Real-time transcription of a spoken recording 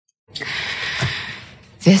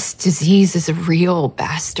This disease is a real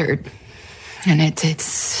bastard. And it's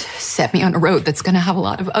set me on a road that's going to have a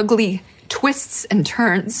lot of ugly twists and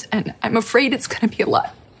turns. And I'm afraid it's going to be a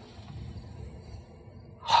lot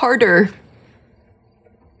harder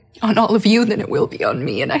on all of you than it will be on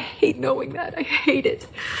me. And I hate knowing that. I hate it.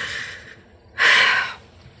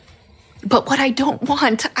 But what I don't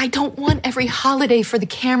want every holiday for the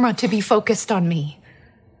camera to be focused on me.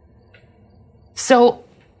 So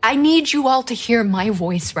I need you all to hear my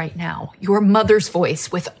voice right now, your mother's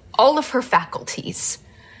voice with all of her faculties.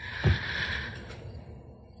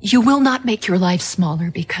 You will not make your life smaller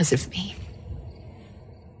because of me.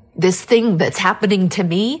 This thing that's happening to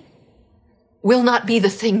me will not be the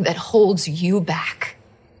thing that holds you back.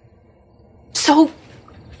 So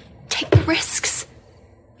take the risks.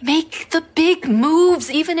 Make the big moves,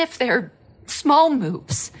 even if they're small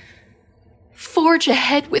moves. Forge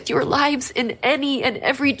ahead with your lives in any and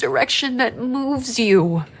every direction that moves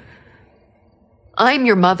you. I'm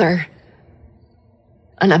your mother,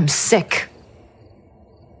 and I'm sick.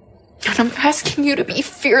 And I'm asking you to be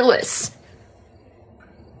fearless.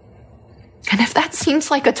 And if that seems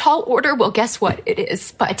like a tall order, well, guess what? It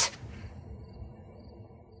is. But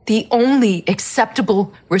the only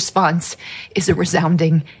acceptable response is a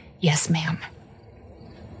resounding yes, ma'am.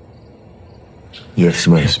 Yes,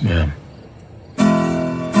 ma'am. Yes, ma'am.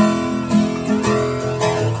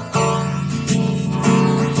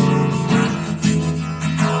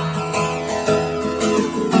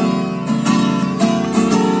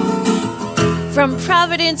 From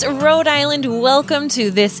Providence, Rhode Island, welcome to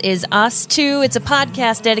This Is Us 2. It's a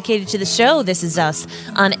podcast dedicated to the show This Is Us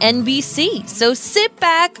on NBC. So sit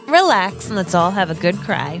back, relax, and let's all have a good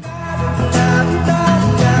cry.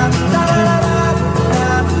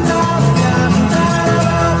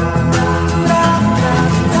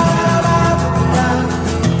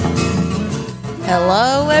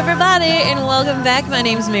 Hello, everybody, and welcome back. My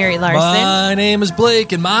name's Mary Larson. My name is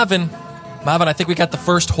Blake, and Marvin, I think we got the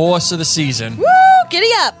first horse of the season. Woo! Giddy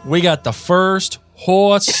up! We got the first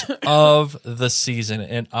horse of the season,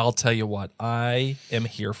 and I'll tell you what, I am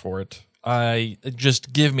here for it. I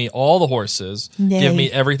just give me all the horses. Nay. Give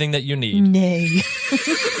me everything that you need. Nay.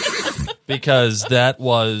 Because that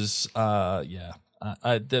was, by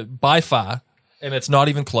far, and it's not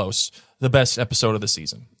even close, the best episode of the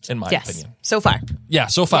season, in my opinion. So far. Yeah,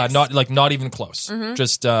 so far, Yes. not even close.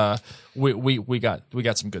 Just we got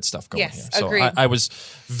some good stuff going here. So agreed. I was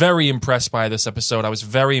very impressed by this episode. I was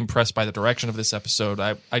very impressed by the direction of this episode.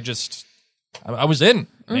 I was in,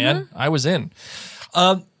 man. I was in.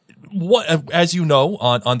 What, as you know,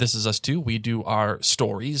 on This Is Us 2, we do our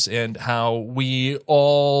stories and how we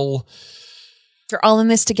all. We're all in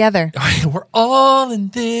this together. We're all in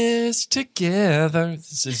this together.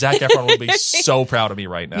 Zac Efron will be so proud of me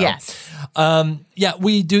right now. Yes.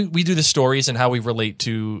 We do the stories and how we relate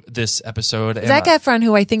to this episode. And Zac Efron,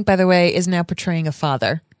 who I think, by the way, is now portraying a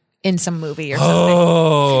father in some movie or something.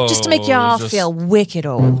 Oh, Just to make y'all feel wicked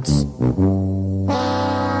old.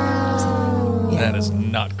 That is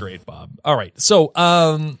not great, Bob. All right. So,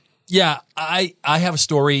 I have a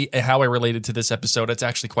story and how I related to this episode. It's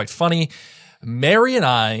actually quite funny. Mary and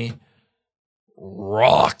I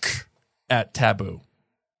rock at Taboo.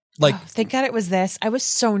 Like, Thank God it was this. I was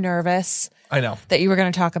so nervous I know. that you were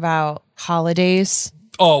going to talk about holidays.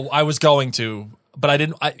 Oh, I was going to, but I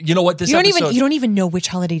didn't. You know what? This episode, You don't even know which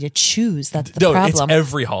holiday to choose. That's the no, problem. it's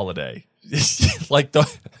every holiday. Like the.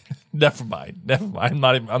 Never mind. I'm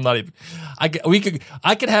not even. I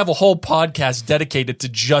could have a whole podcast dedicated to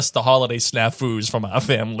just the holiday snafus from our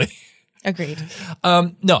family. Agreed.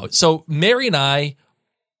 No. So Mary and I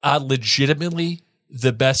are legitimately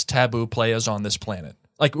the best Taboo players on this planet.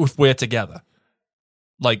 Like if we're together,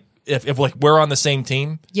 like if like we're on the same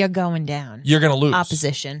team, You're going down. you're gonna lose.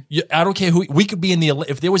 Opposition. I don't care who we could be in the.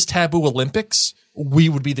 If there was Taboo Olympics, we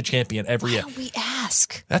would be the champion every year. Why don't we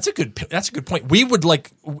ask? That's a good point. We would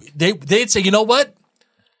like they'd say, you know what?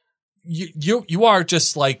 You are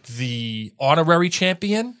just like the honorary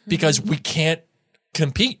champion because we can't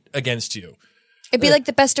compete against you. It'd be like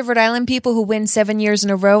the best of Rhode Island people who win 7 years in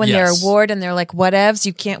a row and Yes. their award, and they're like, "Whatevs,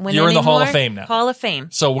 you can't win." You're in the Hall of anymore." Fame now. Hall of Fame.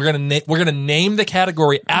 So we're gonna name the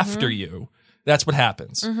category after you. That's what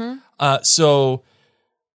happens. So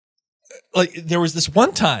like there was this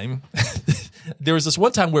one time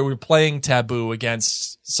where we were playing Taboo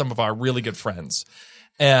against some of our really good friends,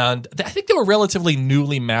 and I think they were relatively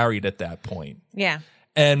newly married at that point. Yeah.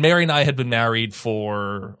 And Mary and I had been married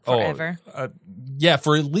for Forever.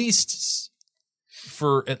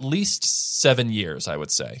 for at least 7 years, I would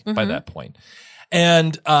say, by that point.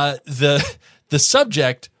 And the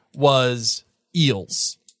subject was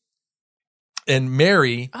eels. And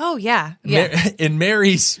Mary, Oh yeah, yeah. in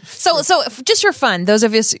Mary's, So just for fun, those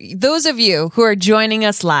of you who are joining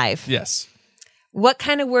us live, yes. what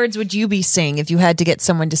kind of words would you be saying if you had to get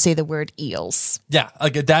someone to say the word eels? Yeah,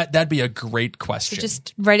 like that'd be a great question.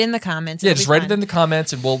 Just write in the comments. yeah, It'll just be write fun. it in the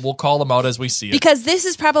comments, and we'll call them out as we see it. Because this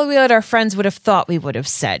is probably what our friends would have thought we would have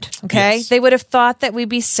said. Okay, Yes. they would have thought that we'd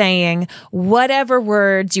be saying whatever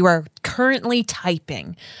words you are currently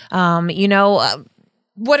typing.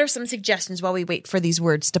 What are some suggestions while we wait for these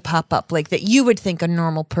words to pop up, like that you would think a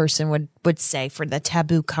normal person would say for the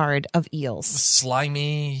taboo card of eels?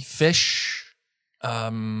 Slimy fish,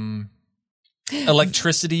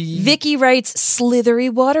 electricity. Vicky writes slithery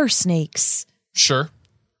water snakes. Sure.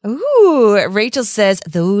 Ooh, Rachel says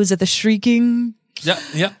those are the shrieking.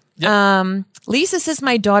 Yeah. Lisa says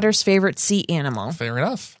my daughter's favorite sea animal. Fair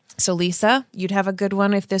enough. So Lisa, you'd have a good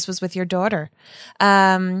one if this was with your daughter.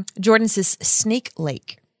 Jordan says snake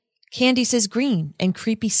lake. Candy says green and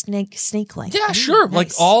creepy snake lake. Yeah, sure. Nice.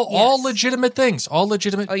 Like all Yes. legitimate things. All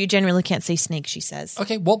legitimate. Oh, you generally can't say snake, she says.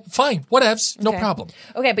 Okay, well, fine. Whatevs. No Okay. problem.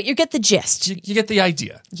 Okay, but you get the gist. You get the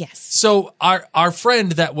idea. Yes. So our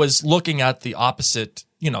friend that was looking at the opposite,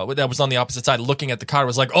 that was on the opposite side, looking at the card,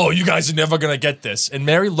 was like, "Oh, you guys are never gonna get this." And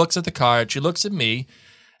Mary looks at the card. She looks at me,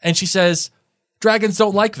 and she says, "Dragons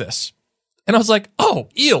don't like this." And I was like, "Oh,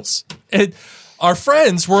 eels." And our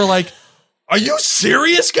friends were like, "Are you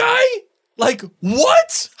serious, guy? Like,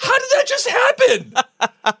 what? How did that just happen?"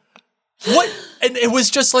 What? And it was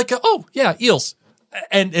just like, "Oh, yeah, eels."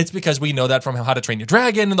 And it's because we know that from How to Train Your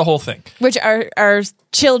Dragon and the whole thing. Which our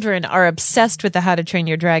children are obsessed with the How to Train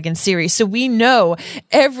Your Dragon series. So we know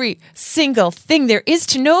every single thing there is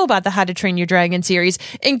to know about the How to Train Your Dragon series,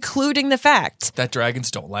 including the fact That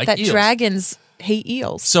dragons don't like that eels. dragons hate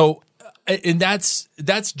eels. So, and that's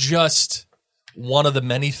just one of the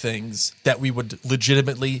many things that we would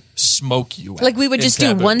legitimately smoke you at. Like we would in just do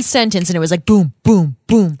Taboo. one sentence and it was like boom, boom,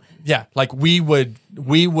 boom. Yeah, like we would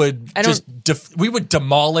we would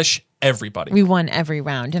demolish everybody. We won every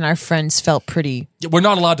round and our friends felt pretty. We're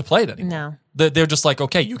not allowed to play it anymore. No. They're just like,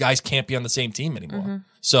 okay, you guys can't be on the same team anymore.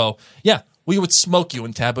 So yeah, we would smoke you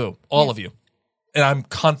in Taboo, all of you, and I'm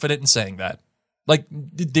confident in saying that. Like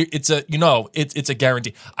it's a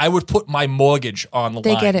guarantee. I would put my mortgage on the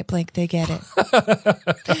They line. get it, Blake. They get it.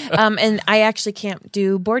 And I actually can't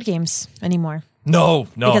do board games anymore No,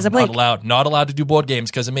 Because of not Blake. allowed. Not allowed to do board games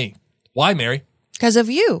because of me. Why, Mary? because of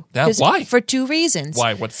you. Yeah, 'Cause- why? For two reasons.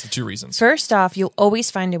 Why? What's the two reasons? First off, you'll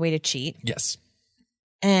always find a way to cheat. Yes.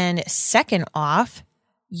 And second off,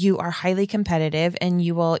 you are highly competitive and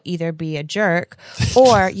you will either be a jerk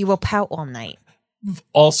or you will pout all night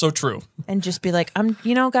Also true. and just be like,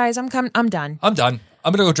 guys, I'm done. I'm done.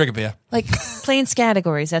 I'm going to go drink a beer. Like playing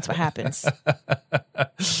categories, that's what happens.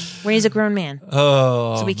 When he's a grown man.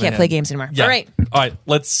 Oh, So we can't man. play games anymore. Yeah. All right. All right.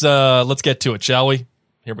 Let's get to it, shall we?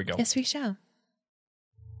 Here we go. Yes, we shall.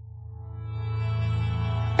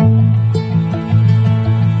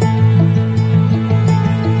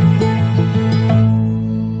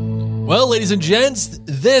 Well, ladies and gents,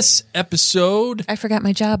 this episode. I forgot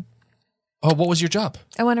my job. Oh, what was your job?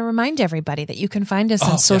 I want to remind everybody that you can find us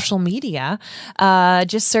Oh, on social media.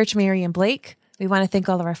 Just search Mary and Blake. We want to thank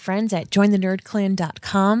all of our friends at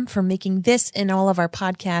jointhenerdclan.com for making this and all of our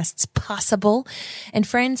podcasts possible. And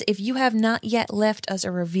friends, if you have not yet left us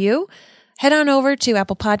a review, head on over to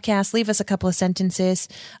Apple Podcasts, leave us a couple of sentences.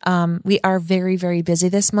 We are very, very busy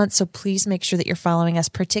this month, so please make sure that you're following us,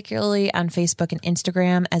 particularly on Facebook and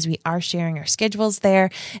Instagram, as we are sharing our schedules there,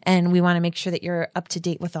 and we want to make sure that you're up to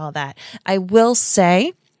date with all that. I will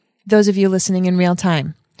say, those of you listening in real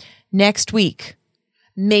time, next week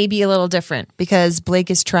may be a little different because Blake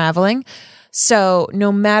is traveling. So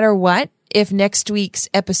no matter what, if next week's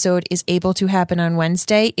episode is able to happen on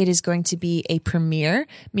Wednesday, it is going to be a premiere,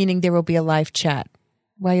 meaning there will be a live chat.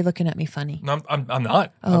 Why are you looking at me funny? No, I'm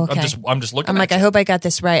not. Oh, okay. I'm just looking. I'm like, at I you. hope I got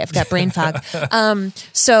this right. I've got brain fog.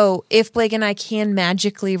 So if Blake and I can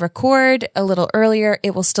magically record a little earlier,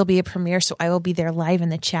 it will still be a premiere. So I will be there live in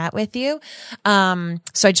the chat with you. So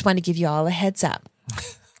I just want to give you all a heads up.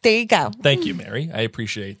 There you go. Thank you, Mary. I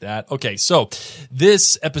appreciate that. Okay, so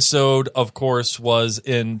this episode, of course, was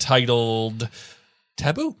entitled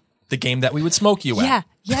Taboo, the game that we would smoke you at.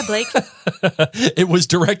 Yeah, Blake. It was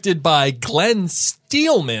directed by Glenn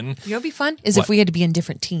Steelman. You know what'd be fun? Is What? if we had to be in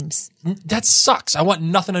different teams. That sucks. I want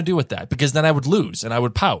nothing to do with that because then I would lose and I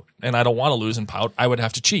would pout. And I don't want to lose and pout. I would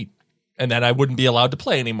have to cheat. And then I wouldn't be allowed to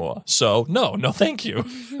play anymore. So no, thank you.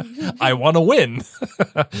 I want to win.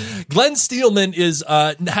 Glenn Steelman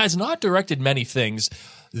has not directed many things,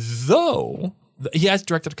 though He has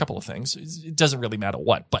directed a couple of things. It doesn't really matter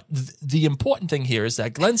what. But the important thing here is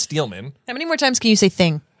that Glenn Steelman... How many more times can you say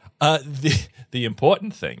thing? The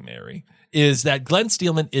important thing, Mary, is that Glenn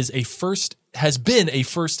Steelman has been a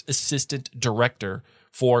first assistant director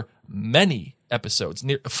for many episodes,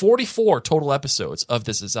 near 44 total episodes of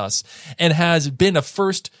This Is Us, and has been a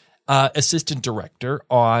first assistant director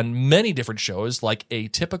on many different shows like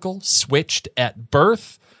Atypical, Switched, At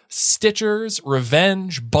Birth, Stitchers,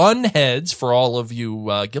 Revenge, Bunheads, for all of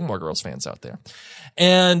you Gilmore Girls fans out there,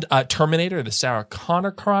 and Terminator, the Sarah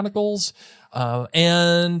Connor Chronicles,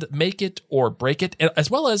 and Make It or Break It, as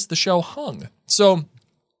well as the show Hung. So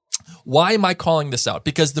why am I calling this out?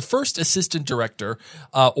 Because the first assistant director,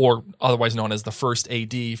 or otherwise known as the first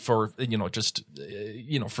AD for,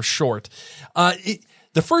 for short,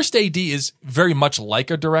 the first AD is very much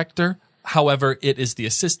like a director. However, it is the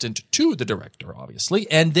assistant to the director, obviously,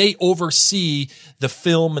 and they oversee the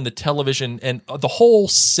film and the television and the whole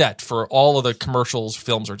set for all of the commercials,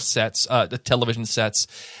 films, or sets, the television sets,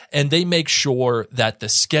 and they make sure that the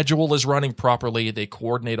schedule is running properly. They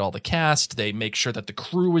coordinate all the cast. They make sure that the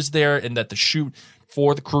crew is there and that the shoot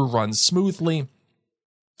for the crew runs smoothly.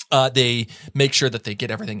 They make sure that they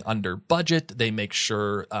get everything under budget. They make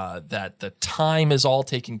sure that the time is all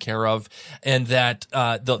taken care of, and that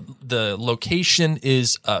the location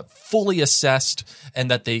is fully assessed,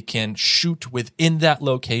 and that they can shoot within that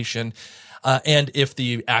location. And if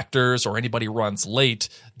the actors or anybody runs late,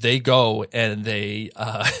 they go and they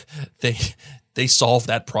solve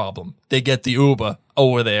that problem. They get the Uber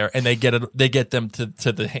over there, and they get them to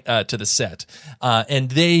the set, and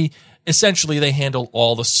they handle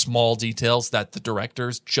all the small details that the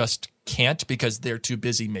directors just can't, because they're too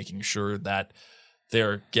busy making sure that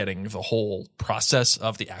they're getting the whole process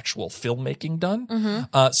of the actual filmmaking done.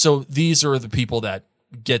 Mm-hmm. So these are the people that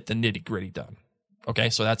get the nitty gritty done.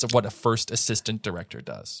 Okay, so that's what a first assistant director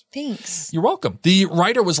does. Thanks. You're welcome. The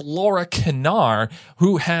writer was Laura Kinnar,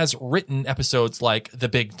 who has written episodes like The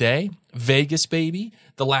Big Day, Vegas Baby,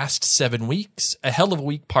 The Last 7 Weeks, A Hell of a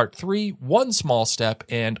Week Part 3, One Small Step,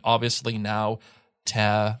 and obviously now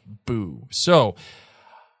Taboo. So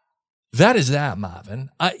that is that,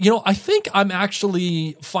 Marvin. I think I'm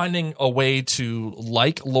actually finding a way to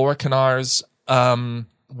like Laura Kinnar's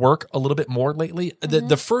work a little bit more lately. Mm-hmm.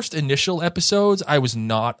 The first initial episodes I was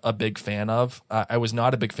not a big fan of.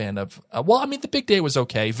 The Big Day was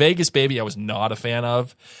okay. Vegas Baby I was not a fan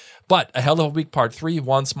of. But A Hell of a Week Part 3,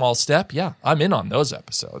 One Small Step, yeah, I'm in on those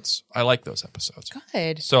episodes. I like those episodes.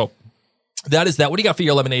 Good. So that is that. What do you got for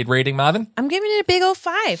your Lemonade rating, Marvin? I'm giving it a big old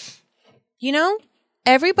 5.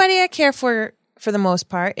 Everybody I care for the most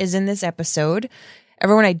part, is in this episode.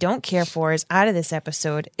 Everyone I don't care for is out of this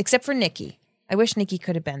episode, except for Nikki. I wish Nikki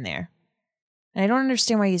could have been there. And I don't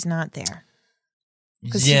understand why he's not there.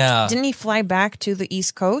 Yeah. Didn't he fly back to the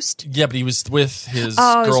East Coast? Yeah, but he was with his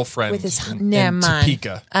girlfriend with his, in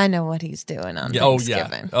Topeka. I know what he's doing on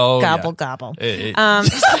Thanksgiving. Gobble, gobble. Good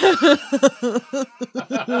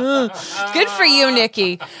for you,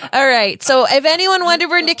 Nikki. All right. So if anyone wondered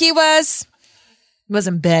where Nikki was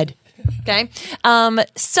in bed. Okay.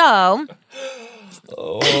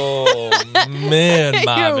 Oh man,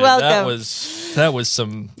 Marvin. You're welcome. That was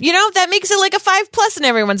some. That makes it like a 5+ in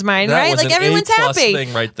everyone's mind, right? Like everyone's happy.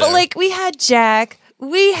 Thing right there. But like we had Jack,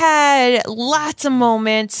 we had lots of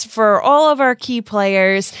moments for all of our key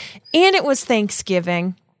players, and it was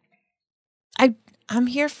Thanksgiving. I'm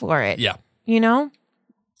here for it. Yeah.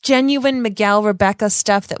 Genuine Miguel Rebecca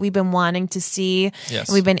stuff that we've been wanting to see. Yes.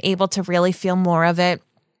 And we've been able to really feel more of it.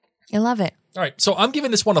 I love it. All right, so I'm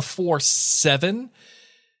giving this one a 4.7.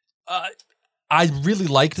 I really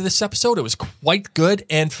liked this episode. It was quite good,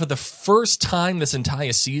 and for the first time this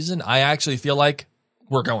entire season, I actually feel like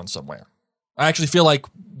we're going somewhere. I actually feel like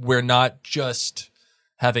we're not just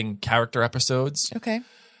having character episodes. Okay.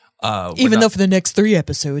 Even though for the next 3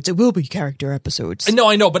 episodes, it will be character episodes. No,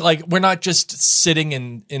 I know, but like we're not just sitting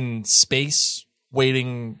in space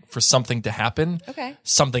waiting for something to happen. Okay.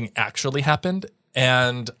 Something actually happened,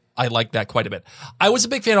 and I like that quite a bit. I was a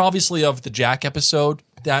big fan, obviously, of the Jack episode.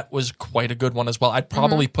 That was quite a good one as well. I'd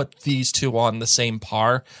probably put these two on the same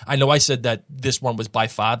par. I know I said that this one was by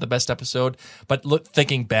far the best episode, but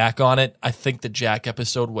thinking back on it, I think the Jack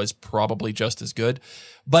episode was probably just as good.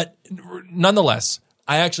 But nonetheless,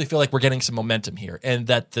 I actually feel like we're getting some momentum here, and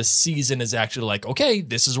that the season is actually like, okay,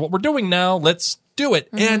 this is what we're doing now. Let's do it.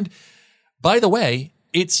 And by the way,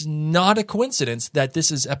 it's not a coincidence that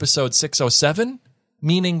this is episode 607,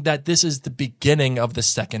 meaning that this is the beginning of the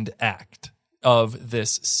second act of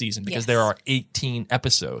this season, because there are 18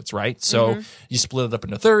 episodes, right? So you split it up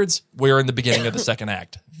into thirds. We're in the beginning of the second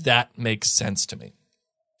act. That makes sense to me.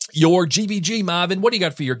 Your GBG, Marvin. What do you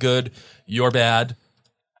got for your good, your bad,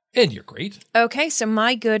 and your great? Okay, so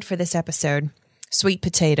my good for this episode, sweet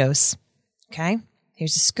potatoes. Okay,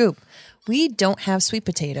 here's a scoop. We don't have sweet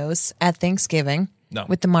potatoes at Thanksgiving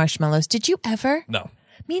with the marshmallows. Did you ever? No.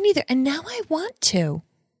 Me neither. And now I want to.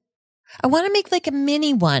 I want to make like a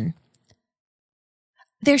mini one.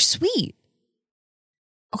 They're sweet.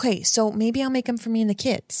 Okay, so maybe I'll make them for me and the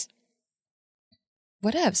kids.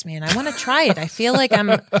 Whatevs, man. I want to try it. I feel like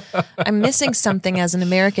I'm missing something as an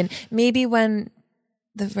American. Maybe when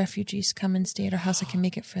the refugees come and stay at our house, I can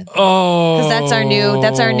make it for them. Oh, because that's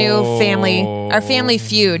our new family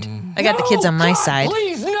feud. I got the kids on my side.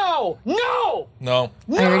 Please, no.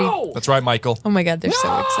 That's right, Michael. Oh my God, they're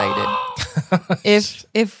so excited.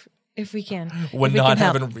 If we can. When not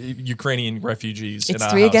having Ukrainian refugees in it's our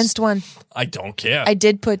 3 house. against 1. I don't care. I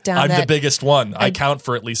did put down I'm that the biggest one. I count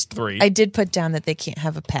for at least 3. I did put down that they can't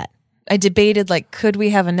have a pet. I debated, like, could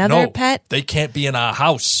we have another pet? They can't be in our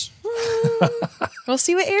house. We'll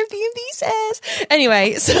see what Airbnb says.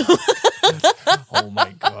 Anyway, so Oh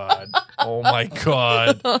my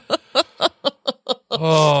God.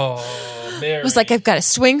 Oh, Mary. it was like, I've got a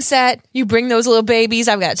swing set. You bring those little babies.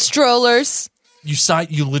 I've got strollers.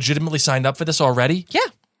 You legitimately signed up for this already? Yeah.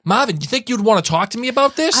 Marvin, you think you'd want to talk to me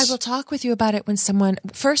about this? I will talk with you about it when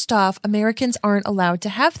first off, Americans aren't allowed to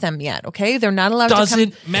have them yet, okay? They're not allowed to come.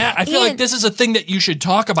 Doesn't matter. I feel like this is a thing that you should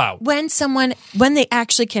talk about. When they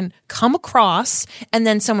actually can come across and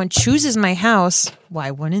then someone chooses my house, why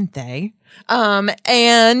wouldn't they?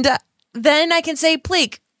 And then I can say,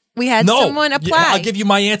 Pleek, we had someone apply. I'll give you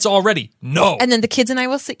my answer already. No. And then the kids and I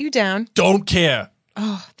will sit you down. Don't care.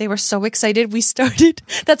 Oh, they were so excited. We started.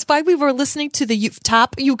 That's why we were listening to the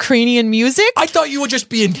top Ukrainian music. I thought you were just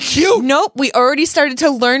being cute. Nope. We already started to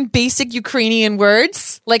learn basic Ukrainian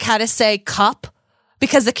words, like how to say cup,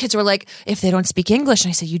 because the kids were like, if they don't speak English. And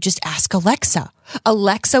I said, you just ask Alexa.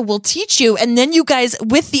 Alexa will teach you. And then you guys,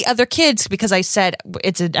 with the other kids, because I said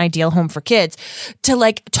it's an ideal home for kids, to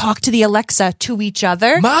like talk to the Alexa to each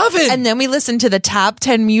other. Marvin! And then we listened to the top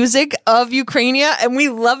 10 music of Ukraine, and we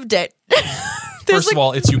loved it. First of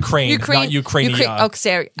all, it's Ukraine, not Ukrainia. Oh,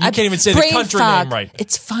 sorry. You can't even say the country name right.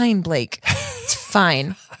 It's fine, Blake. It's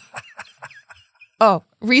fine. Oh,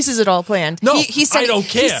 Reese is it all planned. No, he said, I don't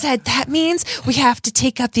care. He said, that means we have to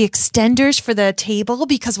take out the extenders for the table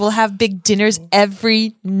because we'll have big dinners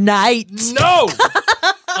every night. No!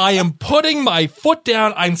 I am putting my foot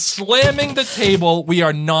down. I'm slamming the table. We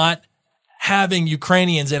are not having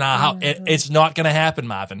Ukrainians in our house. It's not going to happen,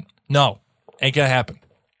 Marvin. No, ain't going to happen.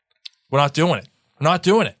 We're not doing it. We're not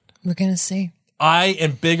doing it. We're going to see. I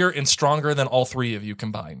am bigger and stronger than all 3 of you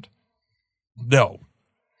combined. No.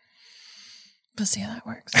 We'll see how that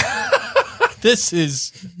works. This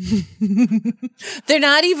is... They're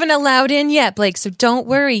not even allowed in yet, Blake, so don't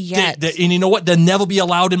worry yet. And you know what? They'll never be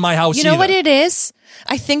allowed in my house You know either. what it is?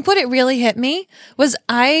 I think what it really hit me was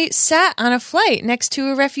I sat on a flight next to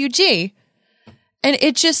a refugee, and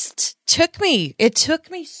it just took me. It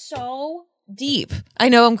took me so deep. I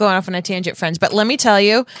know I'm going off on a tangent, friends, but let me tell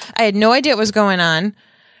you, I had no idea what was going on.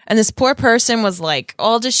 And this poor person was like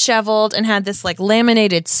all disheveled and had this like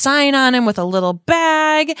laminated sign on him with a little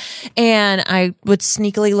bag. And I would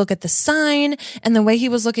sneakily look at the sign, and the way he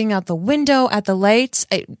was looking out the window at the lights,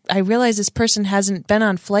 I realized this person hasn't been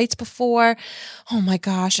on flights before. Oh my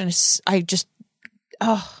gosh. And I just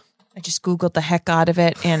Googled the heck out of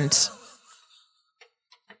it, and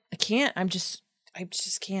I just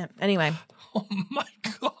can't. Anyway. Oh my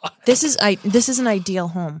God. This is an ideal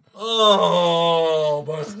home. Oh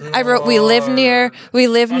my God. I wrote, we live near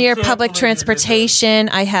public transportation.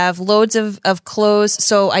 I have loads of clothes.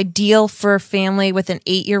 So ideal for a family with an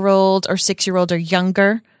 8-year-old or 6-year-old or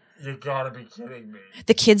younger. You gotta be kidding me.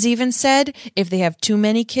 The kids even said if they have too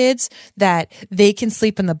many kids that they can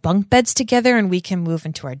sleep in the bunk beds together and we can move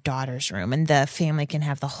into our daughter's room and the family can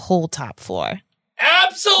have the whole top floor.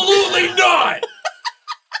 Absolutely not.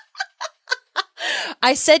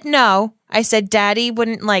 I said no. I said Daddy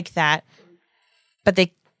wouldn't like that, but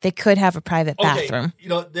they could have a private bathroom. You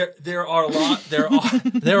know, there are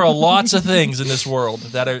lots of things in this world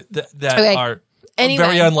that are Anyway.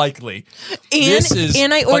 very unlikely.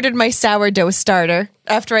 And I ordered my sourdough starter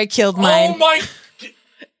after I killed mine. Oh my!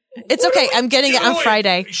 It's okay. I'm getting it on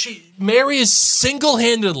Friday. Mary is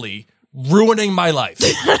single-handedly ruining my life.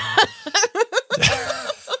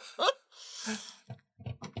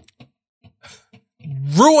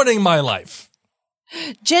 Ruining my life.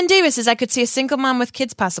 Jen Davis says I could see a single mom with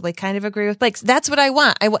kids possibly. Kind of agree with Blake. That's what I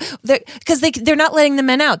want. Because they're not letting the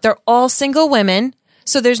men out. They're all single women.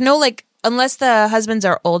 So there's no like unless the husbands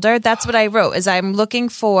are older, that's what I wrote, is I'm looking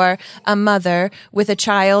for a mother with a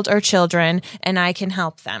child or children, and I can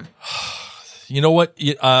help them. You know what?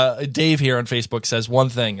 Dave here on Facebook says one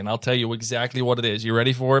thing, and I'll tell you exactly what it is. You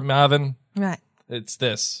ready for it, Marvin? Right. It's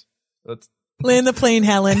this. Land the plane,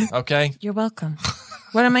 Helen. Okay. You're welcome.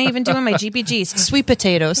 What am I even doing? My GPGs. Sweet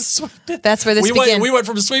potatoes. That's where this begins. We went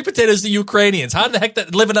from sweet potatoes to Ukrainians. How the heck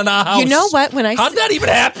that living in our house? You know what? How did that even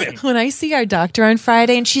happen? When I see our doctor on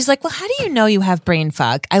Friday and she's like, well, how do you know you have brain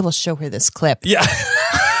fog? I will show her this clip. Yeah.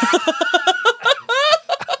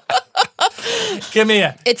 Come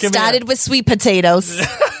here. It started with sweet potatoes.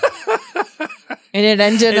 And it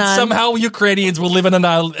ended on... somehow Ukrainians were living in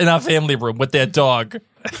our family room with their dog.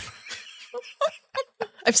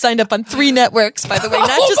 I've signed up on 3 networks, by the way,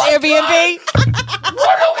 not just Airbnb.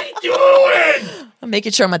 What are we doing? I'm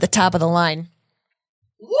making sure I'm at the top of the line.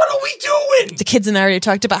 What are we doing? The kids and I already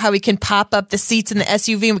talked about how we can pop up the seats in the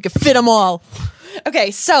SUV and we can fit them all.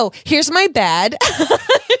 Okay, so here's my bad.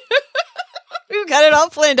 We've got it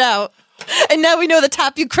all planned out. And now we know the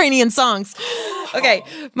top Ukrainian songs. Okay,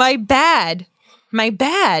 my bad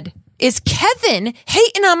is Kevin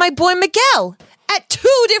hating on my boy Miguel at 2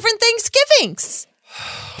 different Thanksgivings.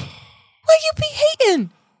 Why you be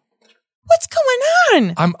hating? What's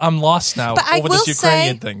going on? I'm lost now over this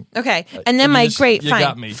Ukrainian thing. Okay, and then my great, you fine,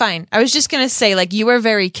 got me. fine. I was just going to say, like, you were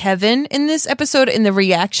very Kevin in this episode in the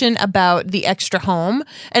reaction about the extra home.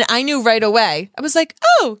 And I knew right away. I was like,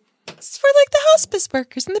 oh, it's for like the hospice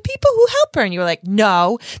workers and the people who help her. And you were like,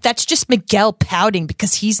 no, that's just Miguel pouting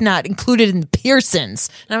because he's not included in the Pearsons.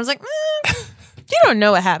 And I was like, you don't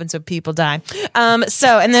know what happens when people die. And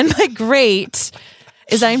then my great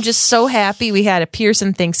is I'm just so happy we had a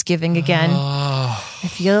Pearson Thanksgiving again. I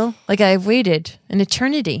feel like I've waited an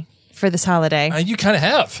eternity for this holiday. You kind of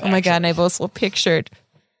have. Oh my God, and I've also pictured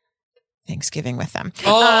Thanksgiving with them.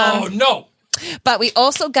 Oh, no. But we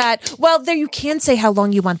also got, well, there you can say how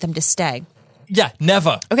long you want them to stay. Yeah,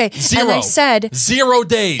 never. Okay, 0. and I said 0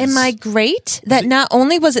 days. Am I great that not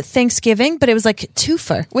only was it Thanksgiving, but it was like a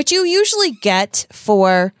twofer, which you usually get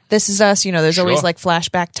for This Is Us. You know, there's always like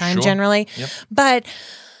flashback time generally. Yep. But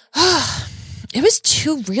it was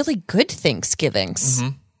 2 really good Thanksgivings.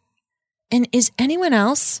 Mm-hmm. And is anyone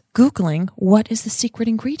else Googling what is the secret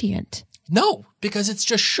ingredient? No, because it's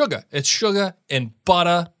just sugar. It's sugar and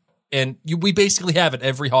butter, and we basically have it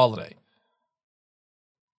every holiday.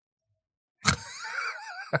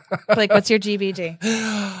 Like, what's your GBG?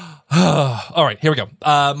 All right, here we go.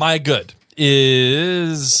 My good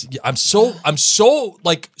is I'm so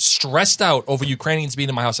like stressed out over Ukrainians being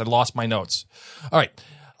in my house. I lost my notes. All right.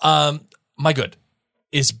 My good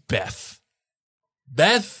is Beth.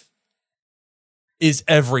 Beth is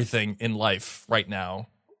everything in life right now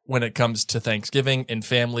when it comes to Thanksgiving and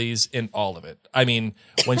families and all of it. I mean,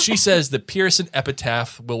 when she says the Pearson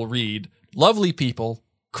epitaph will read, lovely people,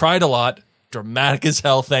 cried a lot, dramatic as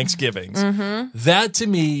hell Thanksgivings. Mm-hmm. That to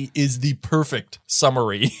me is the perfect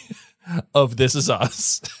summary of This Is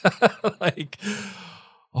Us. Like,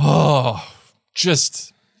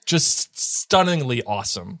 just stunningly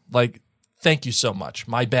awesome. Like, thank you so much.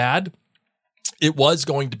 My bad. It was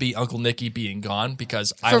going to be Uncle Nicky being gone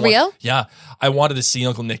because real? Yeah. I wanted to see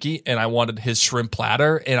Uncle Nicky and I wanted his shrimp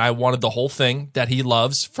platter and I wanted the whole thing that he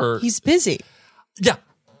loves for. He's busy. Yeah.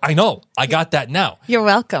 I know. I got that now. You're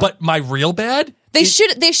welcome. But my real bad? They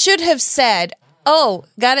should have said, oh,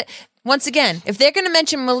 got it. Once again, if they're going to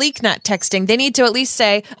mention Malik not texting, they need to at least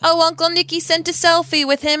say, oh, Uncle Nicky sent a selfie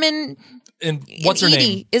with him and what's her Edie.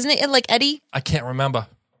 name? Isn't it like Eddie? I can't remember.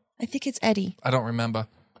 I think it's Eddie. I don't remember.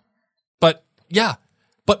 But yeah.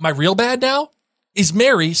 But my real bad now is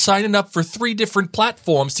Mary signing up for 3 different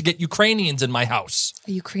platforms to get Ukrainians in my house.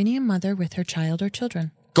 A Ukrainian mother with her child or children.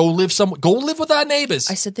 Go live with our neighbors.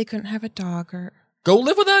 I said they couldn't have a dog or... Go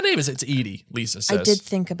live with our neighbors. It's Edie, Lisa says. I did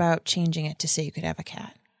think about changing it to say you could have a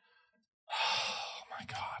cat. Oh, my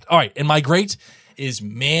God. All right. And my great is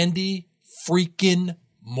Mandy freaking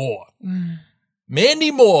Moore.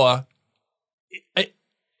 Mandy Moore.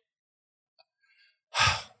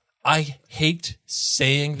 I hate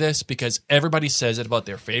saying this because everybody says it about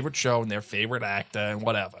their favorite show and their favorite actor and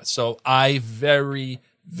whatever. So I very,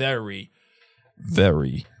 very,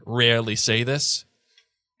 very rarely say this,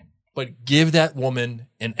 but give that woman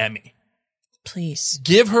an Emmy. Please.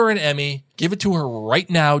 Give her an Emmy. Give it to her right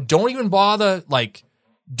now. Don't even bother like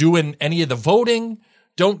doing any of the voting.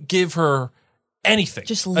 Don't give her anything.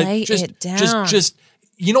 Just lay it down. Just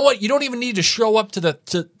you know what? You don't even need to show up to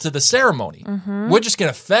the ceremony. Mm-hmm. We're just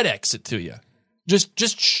gonna FedEx it to you.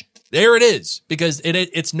 Just there it is because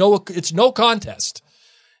it's no contest.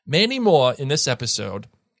 Mandy Moore in this episode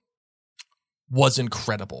was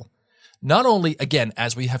incredible. not only, again,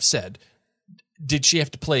 as we have said, did she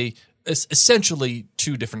have to play essentially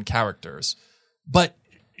two different characters, but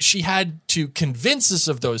she had to convince us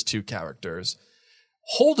of those two characters,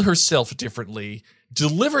 hold herself differently,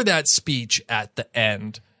 deliver that speech at the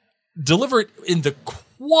end, deliver it in the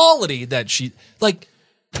quality that she, like,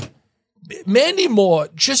 Mandy Moore,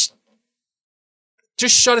 just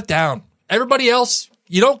shut it down. Everybody else,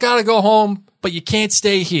 you don't got to go home, but you can't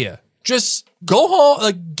stay here. Just go home,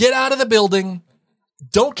 like, get out of the building.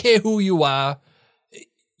 Don't care who you are.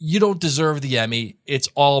 You don't deserve the Emmy. It's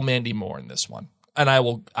all Mandy Moore in this one. And I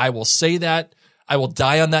will say that. I will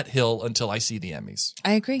die on that hill until I see the Emmys.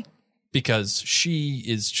 I agree. Because she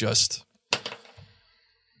is just,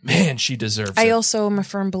 man, she deserves it. I also am a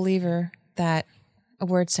firm believer that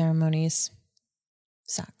award ceremonies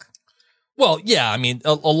suck. Well, yeah, I mean,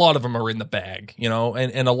 a lot of them are in the bag, you know,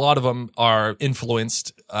 and a lot of them are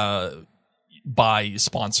influenced by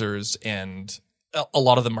sponsors, and a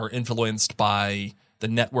lot of them are influenced by the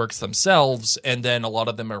networks themselves, and then a lot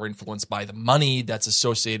of them are influenced by the money that's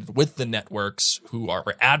associated with the networks who are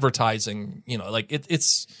advertising, you know, like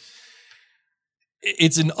it's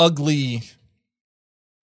an ugly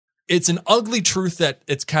truth that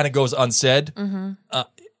it kind of goes unsaid.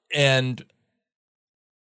 And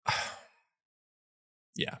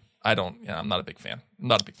yeah, I'm not a big fan.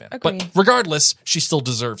 Agreed. But regardless, she still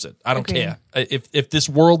deserves it. I don't care. If this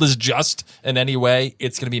world is just in any way,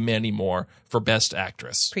 it's going to be Mandy Moore for Best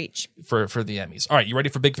Actress. Preach. For the Emmys. All right, you ready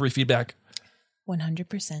for Big 3 feedback?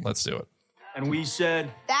 100%. Let's do it. And we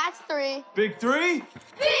said, That's 3. Big 3? Big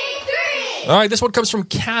 3! All right, this one comes from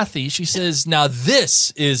Kathy. She says, now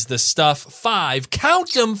this is the stuff. 5,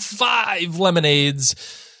 count them, 5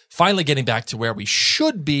 lemonades. Finally getting back to where we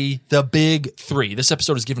should be, the Big 3. This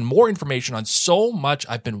episode has given more information on so much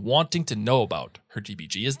I've been wanting to know about. Her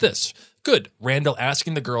GBG is this. Good. Randall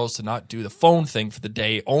asking the girls to not do the phone thing for the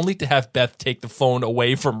day, only to have Beth take the phone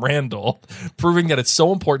away from Randall, proving that it's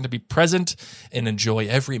so important to be present and enjoy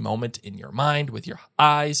every moment in your mind with your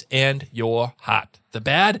eyes and your heart. The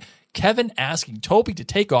bad, Kevin asking Toby to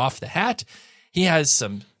take off the hat. He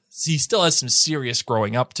still has some serious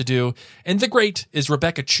growing up to do. And the great is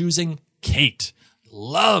Rebecca choosing Kate.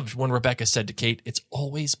 Loved when Rebecca said to Kate, it's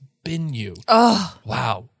always been you. Oh.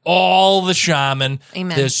 Wow. All the shaman.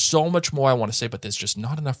 Amen. There's so much more I want to say, but there's just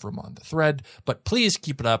not enough room on the thread. But please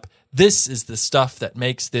keep it up. This is the stuff that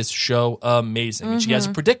makes this show amazing. And she has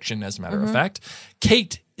a prediction, as a matter of fact.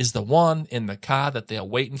 Kate is the one in the car that they're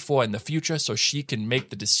waiting for in the future so she can make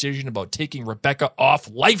the decision about taking Rebecca off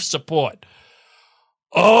life support.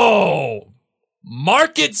 Oh,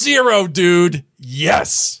 market zero, dude.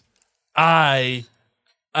 Yes, I'm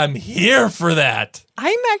here for that.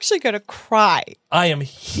 I'm actually going to cry. I am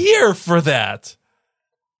here for that.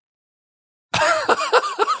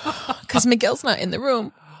 Because Miguel's not in the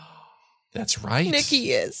room. That's right.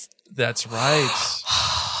 Nikki is. That's right.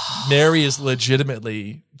 Mary is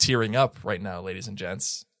legitimately tearing up right now, ladies and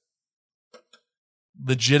gents.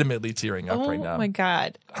 Legitimately tearing up right now. Oh my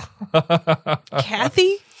God.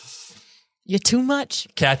 Kathy, you're too much.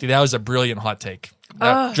 Kathy, that was a brilliant hot take.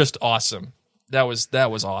 Just awesome. That was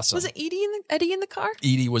awesome. Was it Eddie in the car?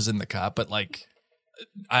 Edie was in the car, but like,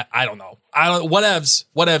 I don't know. Whatevs.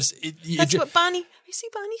 That's what Bonnie. You see,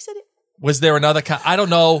 Bonnie said it. Was there another car? I don't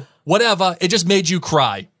know. Whatever. It just made you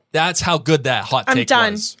cry. That's how good that hot take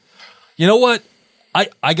done. was. You know what? I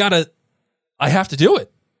have to do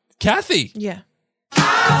it. Kathy. Yeah.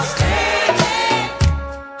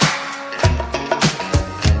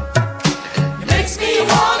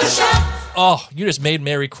 Oh, you just made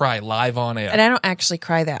Mary cry live on air. And I don't actually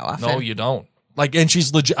cry that often. No, you don't. Like, and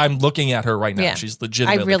she's legit. I'm looking at her right now. Yeah. She's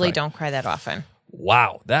legitimately I really crying. don't cry that often.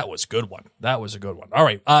 Wow, that was a good one. That was a good one. All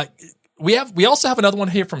right. We also have another one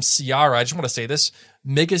here from Ciara. I just want to say this.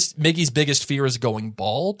 Miggy's biggest fear is going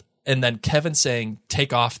bald. And then Kevin saying,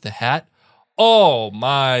 take off the hat. Oh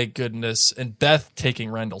my goodness. And Beth taking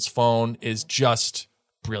Randall's phone is just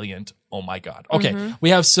brilliant. Oh my God. Okay.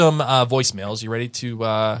 We have some voicemails. You ready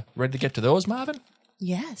to get to those, Marvin?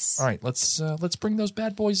 Yes. All right. Let's bring those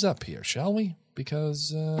bad boys up here, shall we?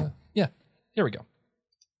 Because yeah, here we go.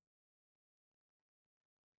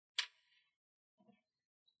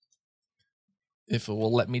 If it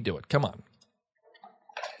will let me do it. Come on.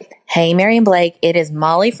 Hey, Mary and Blake. It is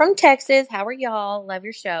Molly from Texas. How are y'all? Love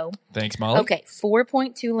your show. Thanks, Molly. Okay,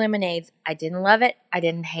 4.2 lemonades. I didn't love it. I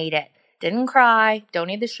didn't hate it. Didn't cry. Don't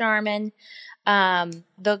need the Charmin.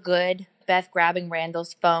 The good. Beth grabbing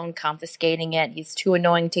Randall's phone, confiscating it. He's too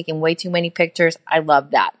annoying, taking way too many pictures. I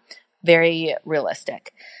love that. Very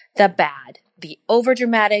realistic. The bad. the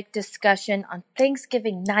overdramatic discussion on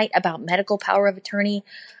Thanksgiving night about medical power of attorney,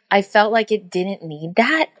 I felt like it didn't need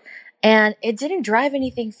that. And it didn't drive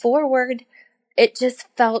anything forward. It just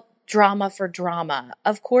felt drama for drama.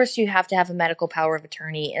 Of course, you have to have a medical power of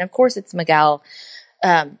attorney. And of course, it's Miguel.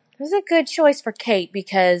 It was a good choice for Kate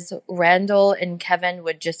because Randall and Kevin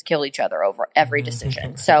would just kill each other over every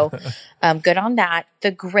decision. So good on that.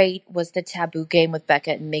 The great was the taboo game with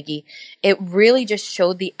Becca and Miggy. It really just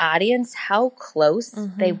showed the audience how close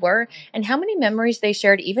they were and how many memories they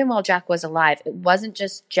shared even while Jack was alive. It wasn't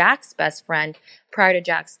just Jack's best friend prior to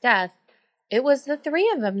Jack's death. It was the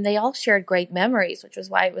three of them. They all shared great memories, which was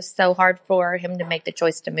why it was so hard for him to make the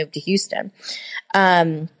choice to move to Houston.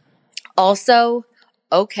 Also,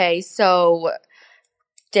 okay, so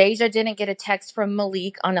Deja didn't get a text from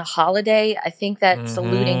Malik on a holiday. I think that's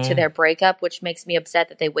alluding to their breakup, which makes me upset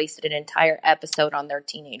that they wasted an entire episode on their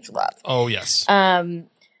teenage love. Oh, yes.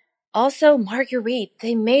 Also, Marguerite,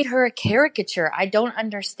 they made her a caricature. I don't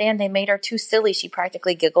understand. They made her too silly. She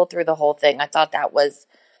practically giggled through the whole thing. I thought that was...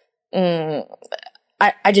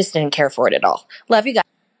 I just didn't care for it at all. Love you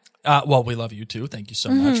guys. Well, we love you too. Thank you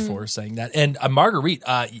so much for saying that. And Marguerite,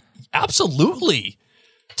 absolutely,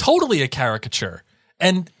 totally a caricature.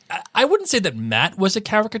 And I wouldn't say that Matt was a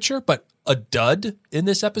caricature, but a dud in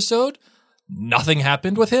this episode. Nothing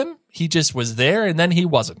happened with him. He just was there and then he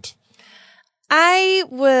wasn't. I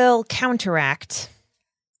will counteract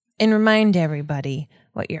and remind everybody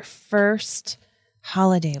what your first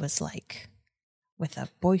holiday was like. With a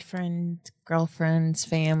boyfriend, girlfriend's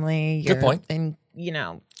family. Good point. And, you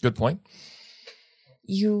know. Good point.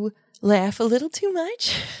 You laugh a little too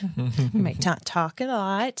much. You might not talk a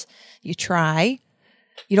lot. You try.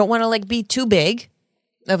 You don't want to like be too big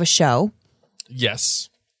of a show. Yes.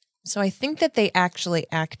 So I think that they actually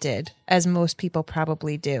acted as most people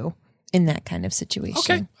probably do in that kind of situation.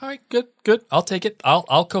 Okay. All right. Good. I'll take it.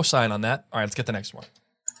 I'll co-sign on that. All right. Let's get the next one.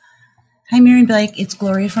 Hi, Mary and Blake. It's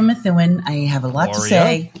Gloria from Methuen. I have a lot to Gloria.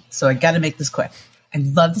 say, so I got to make this quick. I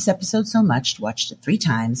love this episode so much. Watched it 3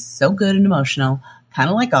 times. So good and emotional. Kind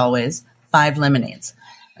of like always. 5 lemonades.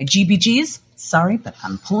 My GBGs? Sorry, but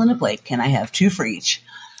I'm pulling a Blake, and I have 2 for each.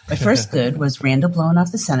 My first good was Randall blowing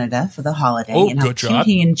off the senator for the holiday and how good cute job.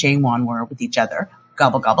 he and Jaewon were with each other.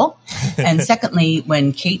 Gobble, gobble. And secondly,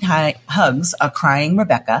 when Kate hugs a crying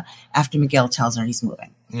Rebecca after Miguel tells her he's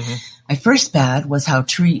moving. My first bad was how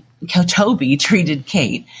Toby treated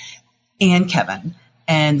Kate and Kevin.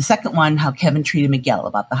 And the second one, how Kevin treated Miguel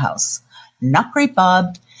about the house. Not great,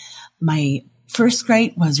 Bob. My first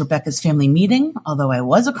great was Rebecca's family meeting. Although I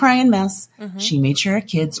was a crying mess, she made sure her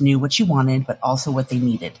kids knew what she wanted, but also what they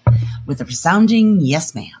needed. With a resounding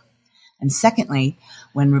yes, ma'am. And secondly,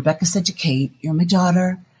 when Rebecca said to Kate, "You're my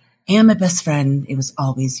daughter and my best friend, it was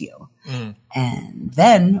always you." And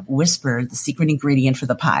then whispered the secret ingredient for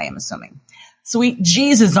the pie, I'm assuming. Sweet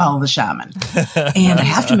Jesus, all the shaman. And I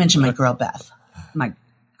have to mention my girl Beth. My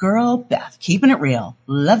girl Beth, keeping it real.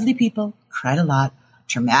 Lovely people, cried a lot.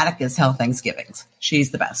 Dramatic as hell Thanksgivings.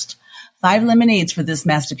 She's the best. 5 lemonades for this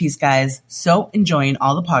masterpiece, guys. So enjoying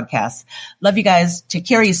all the podcasts. Love you guys. Take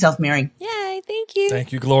care of yourself, Mary. Yay, thank you.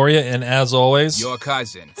 Thank you, Gloria. And as always, Your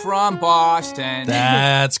cousin from Boston.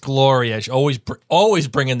 that's Gloria. She always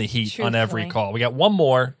bringing the heat on every Truthfully. call. We got one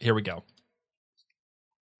more. Here we go.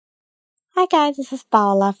 Hi guys, this is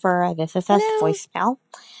Paola for This Is Us Hello. voicemail.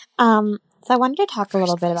 So I wanted to talk a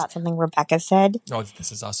little bit about something Rebecca said, Oh,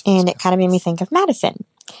 this is us. and it kind of made me think of Madison.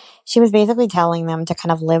 She was basically telling them to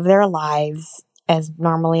kind of live their lives as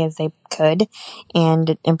normally as they could,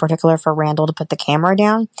 and in particular for Randall to put the camera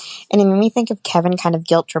down. And it made me think of Kevin kind of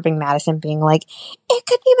guilt tripping Madison, being like, "It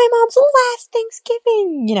could be my mom's last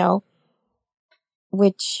Thanksgiving," you know?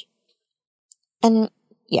 Which, and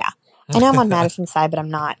yeah, I know I'm on Madison's side, but I'm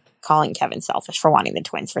not calling Kevin selfish for wanting the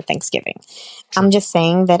twins for Thanksgiving. I'm just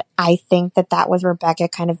saying that I think that was Rebecca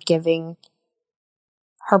kind of giving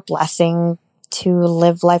her blessing to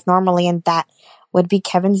live life normally, and that would be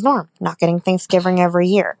Kevin's norm, not getting Thanksgiving every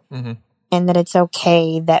year. And that it's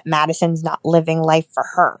okay that Madison's not living life for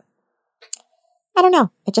her. I don't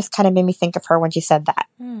know. It just kind of made me think of her when she said that.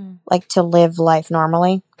 Like, to live life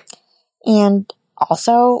normally. And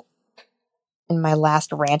also, in my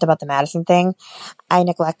last rant about the Madison thing, I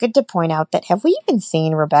neglected to point out that have we even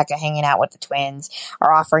seen Rebecca hanging out with the twins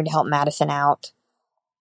or offering to help Madison out?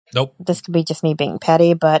 Nope. This could be just me being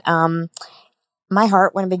petty, but my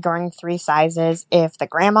heart wouldn't be growing 3 sizes if the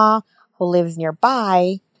grandma who lives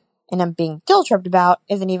nearby and I'm being guilt tripped about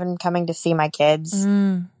isn't even coming to see my kids.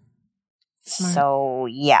 Smart. So,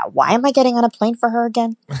 yeah, why am I getting on a plane for her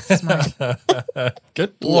again?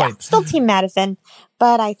 Good Yeah, point. still Team Madison,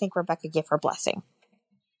 but I think Rebecca gave her blessing.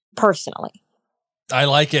 Personally. I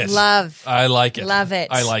like it. I like it. Love it.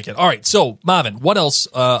 I like it. All right. So, Marvin, what else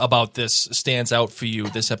about this stands out for you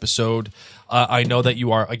this episode? I know that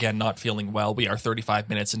you are, again, not feeling well. We are 35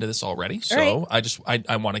 minutes into this already. So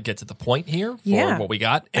I want to get to the point here for what we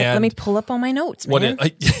got. And let me pull up all my notes, man.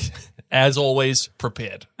 As always,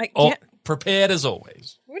 prepared. Prepared as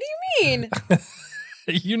always. What do you mean?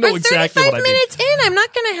 You know exactly what I mean. 35 minutes in, I'm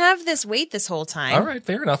not going to have this wait this whole time. All right,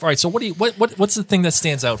 fair enough. All right, so what's the thing that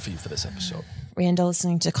stands out for you for this episode? Randall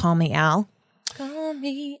listening to Call Me Al. Call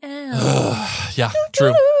me Al. Yeah,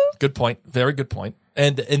 true. Good point. Very good point.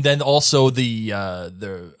 And then also the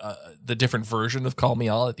different version of Call Me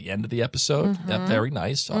Al at the end of the episode. Yeah, very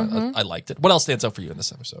nice. I liked it. What else stands out for you in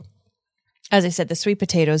this episode? As I said, the sweet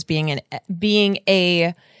potatoes being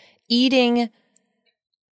a eating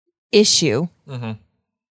issue.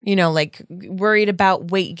 You know, like worried about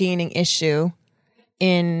weight gaining issue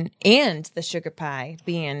and the sugar pie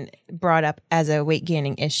being brought up as a weight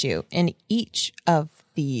gaining issue in each of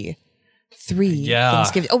the 3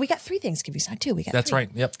 Thanksgiving. Oh, we got 3 Thanksgiving side too. We got That's 3. right.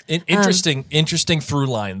 Yep. Interesting through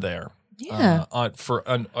line there. Yeah.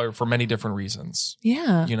 For many different reasons.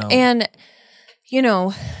 Yeah. You know. And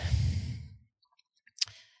your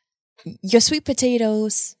sweet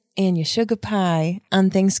potatoes and your sugar pie on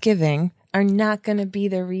Thanksgiving are not going to be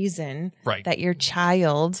the reason that your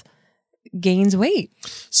child gains weight.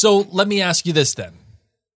 So let me ask you this then,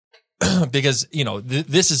 because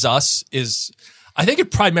This Is Us I think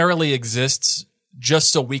it primarily exists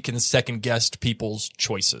just so we can second guess people's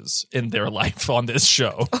choices in their life on this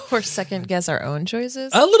show, or second guess our own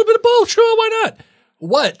choices. A little bit of both, sure, why not?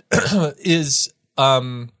 What is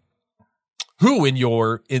who in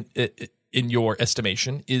your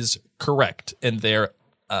estimation is correct in their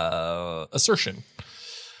assertion?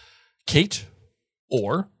 Kate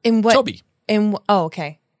or Toby?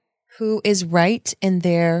 Okay. Who is right in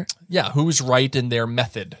their... Yeah, who's right in their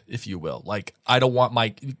method, if you will. Like,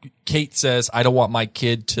 Kate says, I don't want my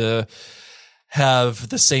kid to have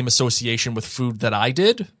the same association with food that I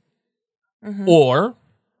did. Or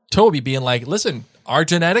Toby being like, listen, our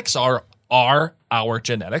genetics are our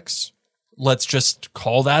genetics. Let's just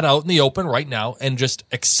call that out in the open right now and just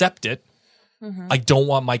accept it. I don't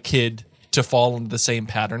want my kid to fall into the same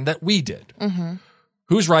pattern that we did.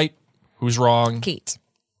 Who's right? Who's wrong? Kate,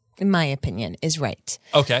 in my opinion, is right.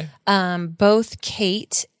 Okay. Both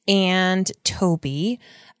Kate and Toby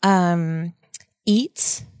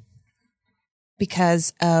eat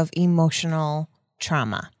because of emotional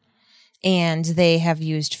trauma. And they have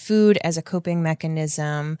used food as a coping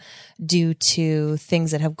mechanism due to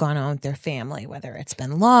things that have gone on with their family, whether it's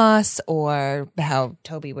been loss or how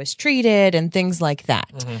Toby was treated and things like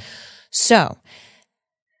that. So,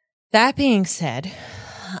 that being said,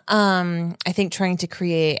 I think trying to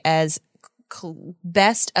create as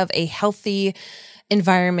best of a healthy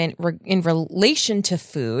environment in relation to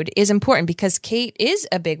food is important because Kate is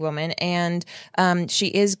a big woman and she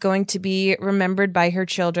is going to be remembered by her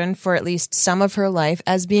children for at least some of her life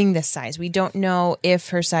as being this size. We don't know if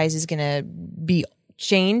her size is going to be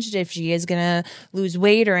changed, if she is going to lose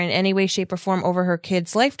weight or in any way, shape, or form over her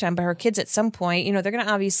kid's lifetime. But her kids at some point, they're going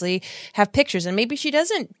to obviously have pictures and maybe she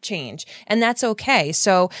doesn't change and that's okay.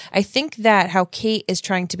 So I think that how Kate is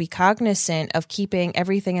trying to be cognizant of keeping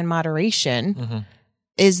everything in moderation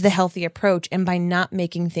is the healthy approach, and by not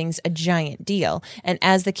making things a giant deal. And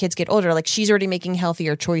as the kids get older, like she's already making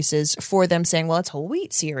healthier choices for them, saying, well, it's whole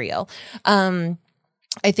wheat cereal. I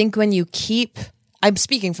think when you I'm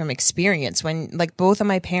speaking from experience, when like both of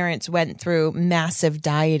my parents went through massive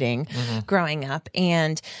dieting growing up,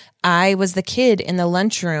 and I was the kid in the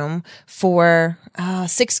lunchroom for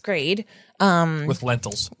 6th grade. With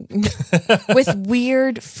lentils. With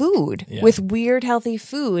weird food, with weird healthy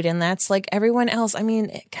food. And that's like everyone else. I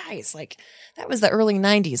mean, guys, like that was the early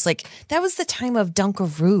 90s. Like that was the time of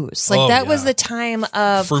Dunkaroos. Like that was the time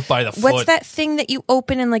of fruit by the foot. What's that thing that you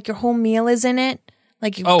open and like your whole meal is in it?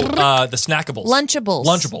 Like the snackables.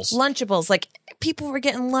 Lunchables. Like people were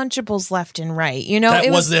getting Lunchables left and right. That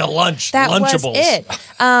was their lunch. That Lunchables. was it.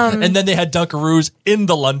 And then they had Dunkaroos in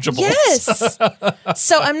the Lunchables. Yes.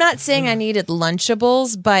 So I'm not saying I needed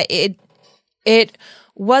Lunchables, but it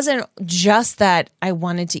wasn't just that I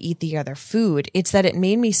wanted to eat the other food. It's that it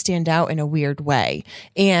made me stand out in a weird way.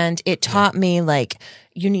 And it taught me like,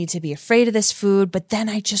 you need to be afraid of this food, but then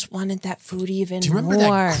I just wanted that food even more. Do you remember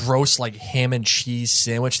that gross like ham and cheese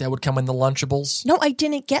sandwich that would come in the Lunchables? No, I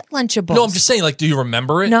didn't get Lunchables. No, I'm just saying, like, do you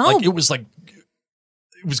remember it? No. Like, it was like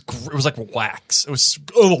it was like wax. It was,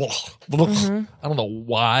 I don't know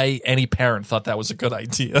why any parent thought that was a good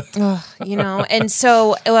idea. And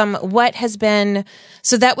so what has been,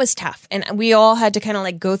 so that was tough. And we all had to kind of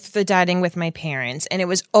like go through the dieting with my parents, and it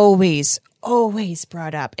was always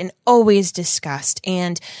brought up and always discussed.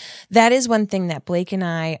 And that is one thing that Blake and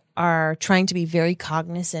I are trying to be very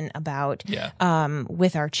cognizant about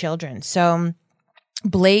with our children. So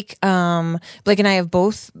Blake and I have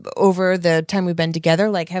both, over the time we've been together,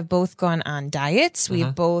 like have both gone on diets.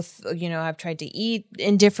 We've both, have tried to eat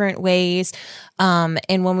in different ways. And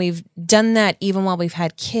when we've done that, even while we've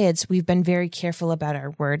had kids, we've been very careful about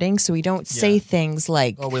our wording. So we don't say things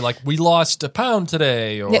like, we lost a pound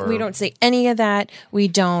today, or we don't say any of that. We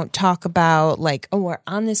don't talk about like, we're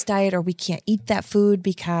on this diet, or we can't eat that food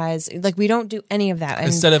because we don't do any of that. And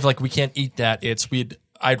instead of like, we can't eat that,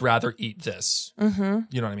 I'd rather eat this. Mm-hmm.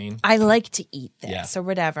 You know what I mean? I like to eat this or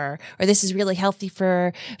whatever, or this is really healthy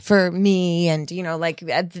for me. And,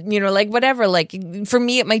 whatever, like for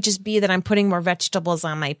me, it might just be that I'm putting more vegetables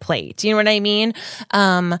on my plate. You know what I mean?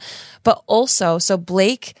 But also, so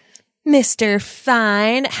Blake, Mr.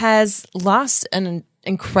 Fine, has lost an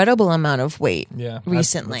incredible amount of weight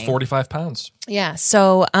recently. 45 pounds. Yeah.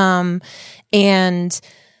 So,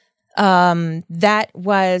 that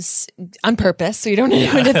was on purpose. So you don't need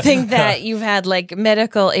to think that you've had like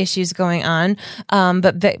medical issues going on.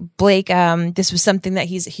 But Blake, this was something that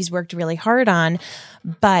he's worked really hard on.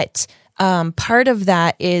 But part of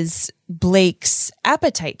that is Blake's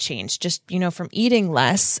appetite changed, just, from eating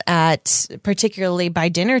less particularly by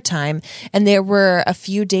dinner time. And there were a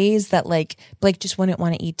few days that like Blake just wouldn't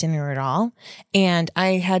want to eat dinner at all. And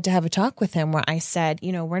I had to have a talk with him where I said,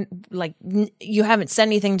 we're like, you haven't said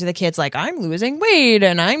anything to the kids like, I'm losing weight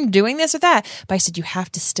and I'm doing this or that. But I said, you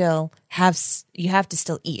have to still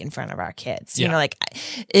eat in front of our kids.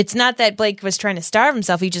 It's not that Blake was trying to starve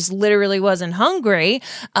himself. He just literally wasn't hungry.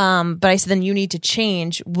 But I said, then you need to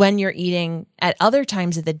change when you're eating at other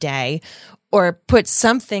times of the day, or put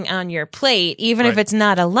something on your plate, even if it's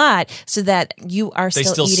not a lot, so that you are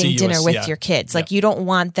still eating dinner with your kids. Like you don't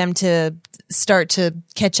want them to start to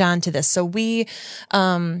catch on to this. So we're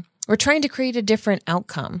trying to create a different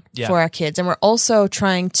outcome for our kids. And we're also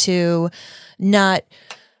trying to not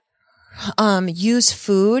use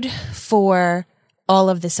food for all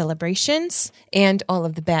of the celebrations and all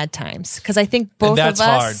of the bad times. Because I think both of us... And that's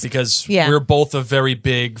hard because we're both a very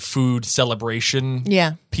big food celebration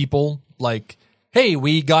people. Like, hey,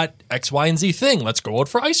 we got X, Y, and Z thing. Let's go out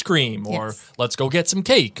for ice cream, or let's go get some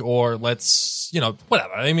cake, or let's,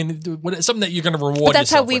 whatever. I mean, something that you're going to reward But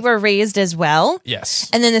that's how yourself we with. were raised as well. Yes.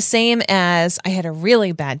 And then the same as I had a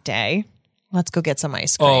really bad day. Let's go get some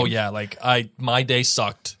ice cream. Oh, yeah. Like, my day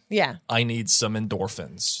sucked. Yeah. I need some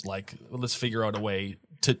endorphins. Like, let's figure out a way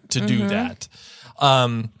to do that.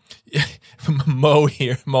 Mo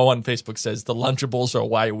on Facebook says the Lunchables are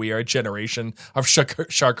why we are a generation of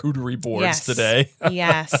charcuterie boards today.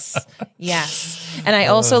 Yes. And I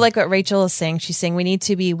also like what Rachel is saying. She's saying we need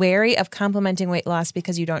to be wary of complimenting weight loss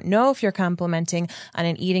because you don't know if you're complimenting on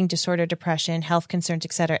an eating disorder, depression, health concerns,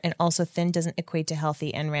 etc. And also thin doesn't equate to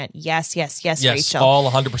healthy and rant. Yes, Rachel.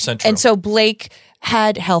 All 100% true. And so Blake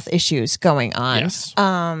had health issues going on. Yes.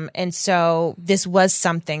 And so this was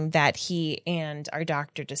something that he and our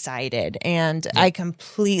doctor decided. And I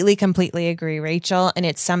completely agree, Rachel. And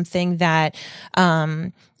it's something that,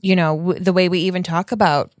 the way we even talk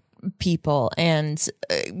about people and,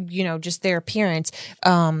 just their appearance,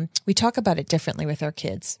 we talk about it differently with our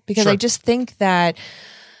kids because I just think that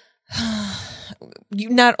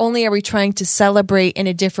not only are we trying to celebrate in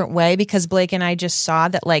a different way, because Blake and I just saw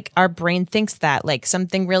that like our brain thinks that like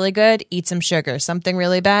something really good, eat some sugar, something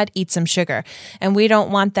really bad, eat some sugar. And we don't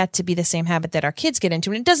want that to be the same habit that our kids get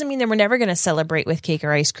into. And it doesn't mean that we're never going to celebrate with cake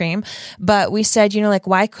or ice cream. But we said,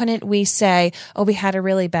 why couldn't we say, oh, we had a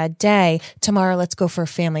really bad day. Tomorrow, let's go for a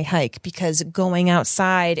family hike, because going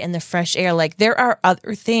outside in the fresh air, like there are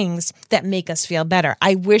other things that make us feel better.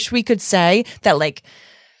 I wish we could say that like,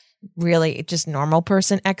 really just normal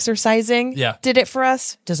person exercising did it for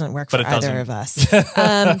us. Doesn't work for either of us.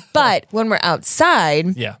 But when we're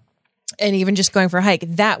outside and even just going for a hike,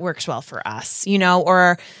 that works well for us,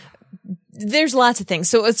 or there's lots of things.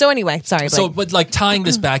 So anyway, sorry. So, but like tying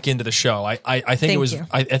this back into the show, I think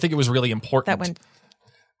I think it was really important. That went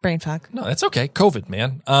brain fog. No, that's okay. COVID,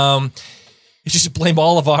 man. You just blame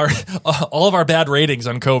all of our bad ratings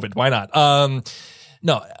on COVID. Why not?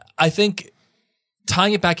 No, I think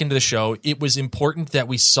tying it back into the show, it was important that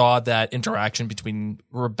we saw that interaction between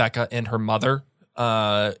Rebecca and her mother,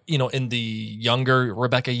 in the younger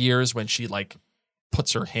Rebecca years when she like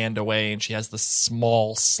puts her hand away and she has the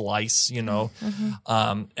small slice, you know,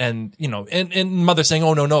 and you know, and mother saying,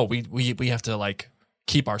 "Oh no, we have to like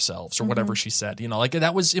keep ourselves," or whatever she said, you know, like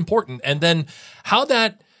that was important. And then how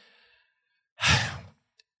that,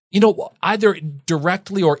 you know, either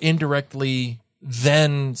directly or indirectly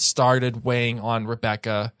then started weighing on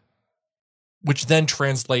Rebecca, which then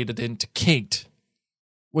translated into Kate,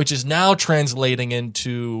 which is now translating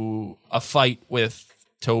into a fight with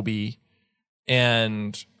Toby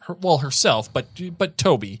and herself, but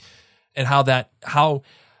Toby, and how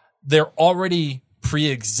their already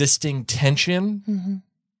pre-existing tension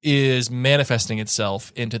is manifesting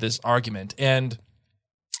itself into this argument. And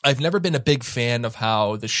I've never been a big fan of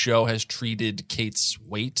how the show has treated Kate's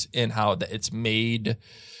weight and how it's made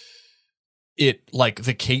it like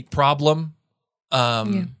the Kate problem.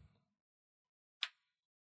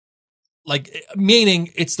 Like,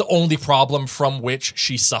 meaning it's the only problem from which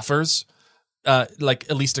she suffers, like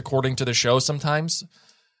at least according to the show sometimes.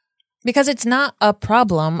 Because it's not a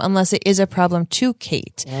problem unless it is a problem to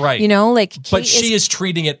Kate. Right. You know, like Kate but she is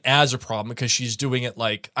treating it as a problem because she's doing it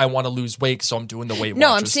like, I want to lose weight, so I'm doing the Weight No,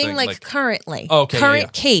 Watchers I'm saying thing. like currently. Okay, current yeah.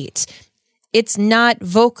 Kate. It's not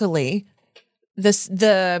vocally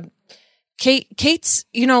Kate's,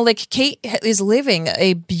 you know, like Kate is living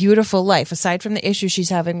a beautiful life aside from the issues she's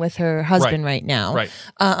having with her husband right now. Right.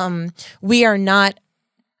 We are not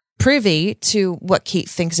privy to what Kate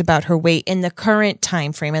thinks about her weight in the current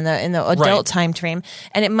time frame, in the adult time frame.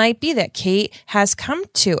 And it might be that Kate has come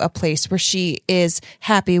to a place where she is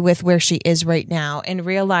happy with where she is right now and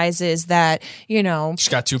realizes that, you know, She's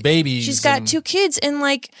got 2 babies. she's got 2 kids and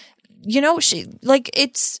like, you know, she like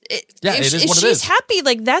it is what it she's is. happy,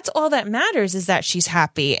 like that's all that matters is that she's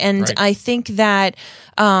happy. And Right. I think that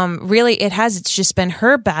really it's just been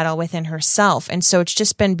her battle within herself. And so it's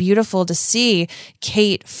just been beautiful to see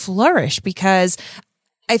Kate flourish, because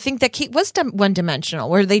I think that Kate was one-dimensional,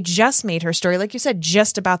 where they just made her story, like you said,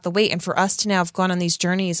 just about the weight. And for us to now have gone on these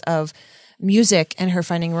journeys of music and her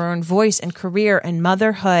finding her own voice and career and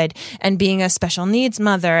motherhood and being a special needs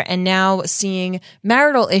mother, and now seeing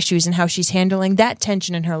marital issues and how she's handling that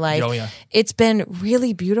tension in her life. Oh, yeah. It's been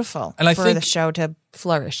really beautiful And I for think- the show to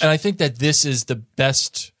flourish. And I think that this is the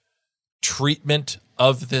best treatment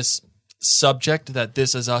of this subject that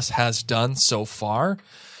This Is Us has done so far,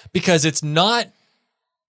 because it's not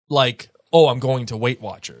like, oh, I'm going to Weight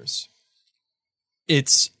Watchers.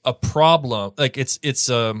 It's a problem. Like it's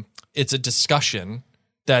a discussion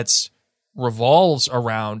that's revolves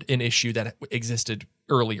around an issue that existed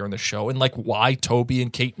earlier in the show, and like why Toby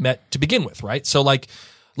and Kate met to begin with, right? So like,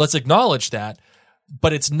 let's acknowledge that,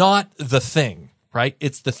 but it's not the thing, right?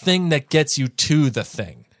 It's the thing that gets you to the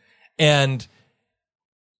thing. And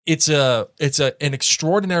it's an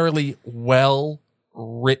extraordinarily well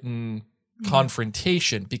written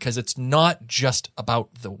confrontation, because it's not just about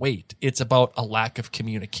the weight. It's about a lack of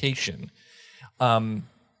communication.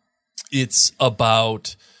 It's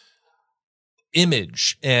about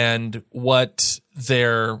image and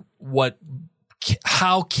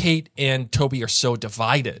how Kate and Toby are so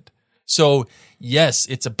divided. So yes,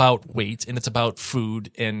 it's about weight and it's about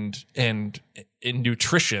food and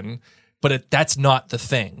nutrition, but that's not the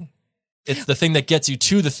thing. It's the thing that gets you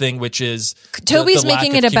to the thing, which is Toby's the lack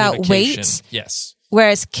making of it about communication. weight. Yes.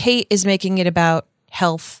 Whereas Kate is making it about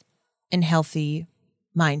health and healthy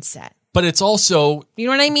mindset. But it's also, You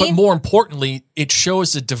know what I mean? but more importantly, it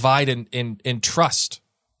shows a divide in trust.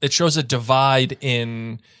 It shows a divide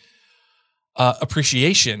in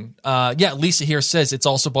appreciation. Lisa here says it's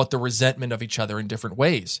also about the resentment of each other in different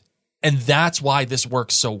ways. And that's why this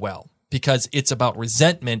works so well, because it's about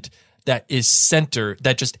resentment that is centered,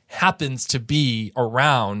 that just happens to be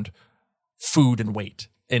around food and weight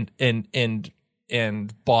and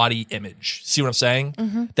body image. See what I'm saying?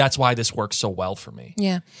 Mm-hmm. That's why this works so well for me.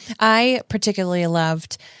 Yeah. I particularly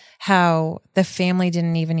loved how the family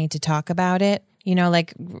didn't even need to talk about it. You know,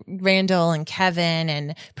 like Randall and Kevin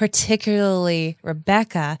and particularly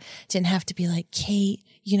Rebecca didn't have to be like, Kate,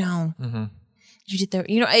 you know, you did the,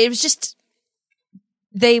 you know, it was just,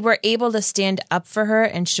 they were able to stand up for her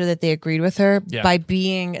and show that they agreed with her by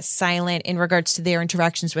being silent in regards to their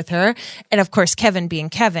interactions with her. And of course, Kevin being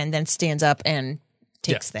Kevin then stands up and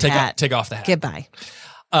takes the hat. Take off the hat. Goodbye.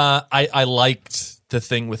 I liked the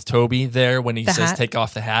thing with Toby there when he The says hat? take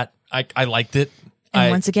off the hat. I liked it.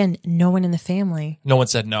 And once again, no one in the family. No one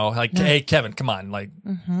said no. Like, hey, Kevin, come on, like,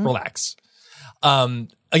 relax.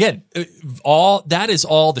 Again, all that is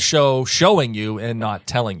all the show showing you and not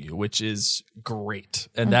telling you, which is great.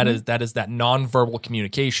 And that is that nonverbal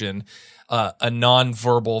communication, a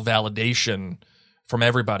nonverbal validation from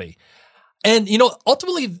everybody. And,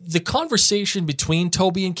 ultimately, the conversation between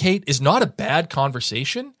Toby and Kate is not a bad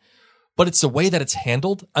conversation, but it's the way that it's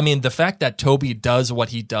handled. I mean, the fact that Toby does what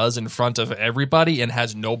he does in front of everybody and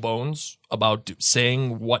has no bones about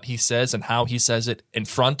saying what he says and how he says it in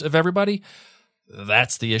front of everybody,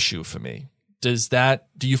 that's the issue for me. Do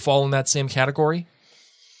you fall in that same category?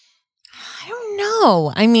 I don't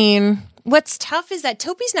know. I mean, what's tough is that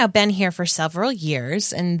Toby's now been here for several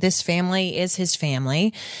years, and this family is his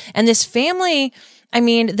family. And this family, I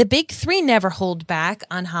mean, the big three never hold back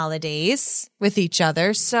on holidays with each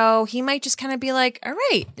other. So he might just kind of be like, all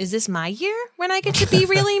right, is this my year when I get to be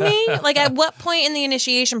really me? Like, at what point in the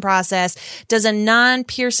initiation process does a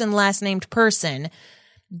non-Pearson last named person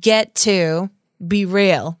get to be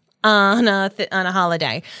real on a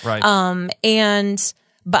holiday? Right.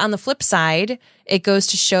 But on the flip side, it goes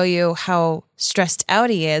to show you how stressed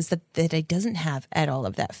out he is that he doesn't have at all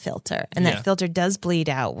of that filter. And that filter does bleed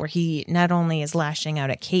out, where he not only is lashing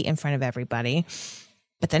out at Kate in front of everybody,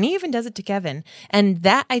 but then he even does it to Kevin. And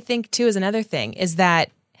that, I think, too, is another thing, is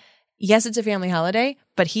that, yes, it's a family holiday,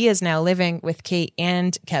 but he is now living with Kate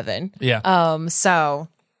and Kevin. Yeah.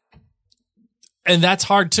 And that's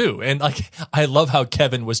hard too. And I love how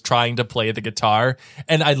Kevin was trying to play the guitar,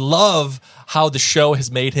 and I love how the show has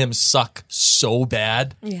made him suck so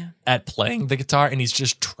bad at playing the guitar, and he's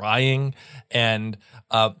just trying. And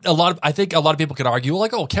I think a lot of people could argue,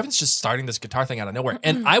 like, oh, Kevin's just starting this guitar thing out of nowhere.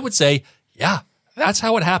 And I would say, yeah, that's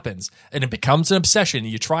how it happens. And it becomes an obsession.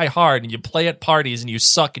 You try hard and you play at parties and you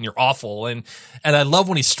suck and you're awful. And I love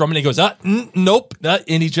when he's strumming and he goes, nope.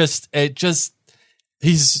 And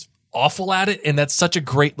he's awful at it, and that's such a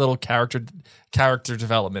great little character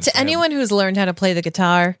development. To anyone who's learned how to play the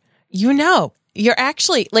guitar, you're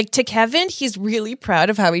actually, like, to Kevin, he's really proud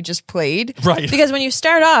of how he just played. Right. Because when you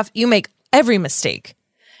start off, you make every mistake.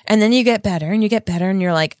 And then you get better and you get better, and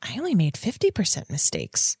you're like, I only made 50%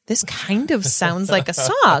 mistakes. This kind of sounds like a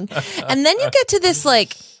song. And then you get to this,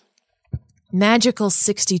 like, magical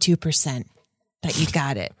 62% that you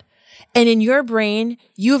got it. And in your brain,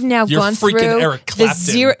 you have now gone through Eric the Clapton.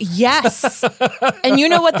 zero. Yes. And you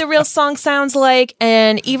know what the real song sounds like.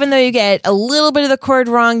 And even though you get a little bit of the chord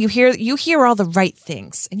wrong, you hear all the right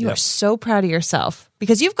things. And you are so proud of yourself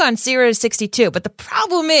because you've gone 0 to 62. But the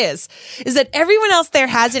problem is that everyone else there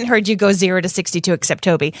hasn't heard you go 0 to 62 except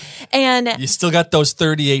Toby. And you still got those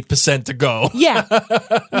 38% to go. Yeah.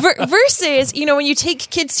 Versus, when you take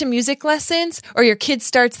kids to music lessons, or your kid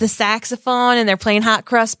starts the saxophone and they're playing Hot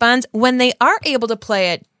Cross Buns, when they are able to play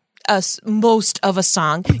it most of a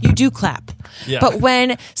song, you do clap. Yeah. But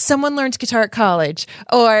when someone learns guitar at college,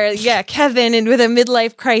 or Kevin and with a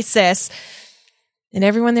midlife crisis, and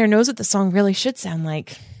everyone there knows what the song really should sound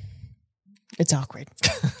like, it's awkward.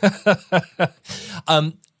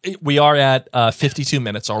 We are at 52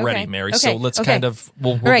 minutes already, Okay. Mary. Okay. So let's Okay. kind of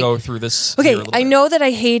we'll right. go through this. Okay, here a little I bit. know that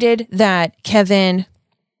I hated that Kevin.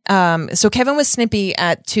 So Kevin was snippy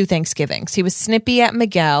at 2 Thanksgivings. He was snippy at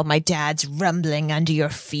Miguel. My dad's rumbling under your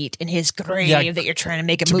feet in his grave that you're trying to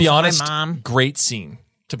make a To move be for honest, my mom. great scene.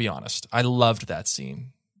 To be honest, I loved that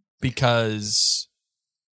scene because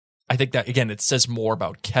I think that, again, it says more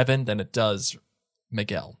about Kevin than it does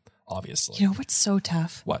Miguel. Obviously, You know what's so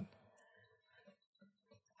tough? what?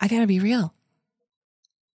 I gotta be real.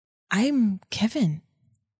 I'm Kevin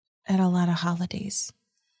at a lot of holidays.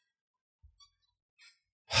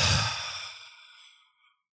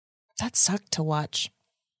 That sucked to watch.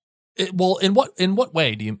 Well, in what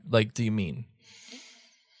way do you mean?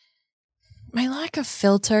 My lack of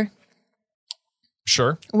filter.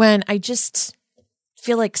 Sure. When I just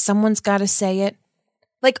feel like someone's got to say it.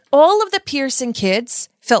 Like, all of the Pearson kids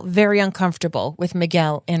felt very uncomfortable with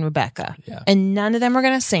Miguel and Rebecca. Yeah. And none of them were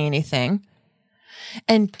going to say anything.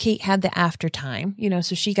 And Kate had the after time,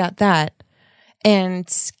 so she got that.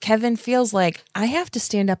 And Kevin feels like, I have to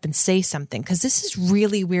stand up and say something because this is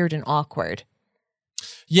really weird and awkward.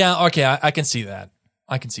 Yeah. Okay. I can see that.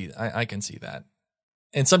 I can see that.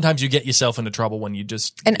 And sometimes you get yourself into trouble when you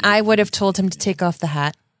just. And I would have told him to take off the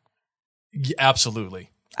hat. Yeah, absolutely.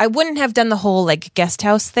 I wouldn't have done the whole guest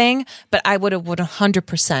house thing, but I would have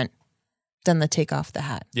 100% done the take off the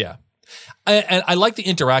hat. Yeah. And I like the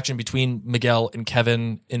interaction between Miguel and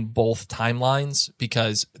Kevin in both timelines,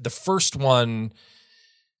 because the first one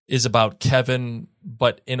is about Kevin,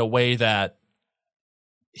 but in a way that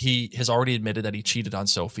he has already admitted that he cheated on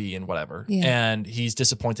Sophie and whatever. Yeah. And he's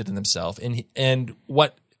disappointed in himself. And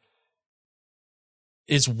what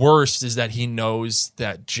is worse is that he knows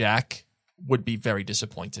that Jack would be very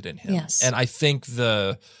disappointed in him. Yes. And I think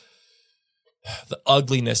the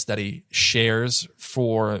ugliness that he shares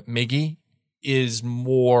for Miggy is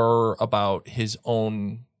more about his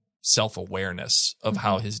own self-awareness of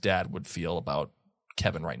how his dad would feel about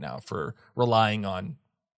Kevin right now for relying on,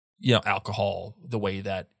 alcohol the way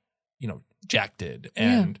that, Jack did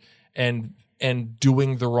and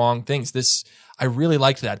doing the wrong things. I really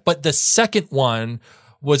liked that. But the second one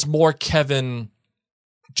was more Kevin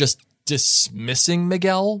just dismissing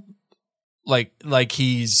Miguel like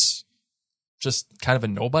he's just kind of a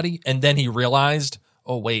nobody. And then he realized,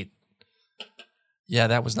 oh, wait, yeah,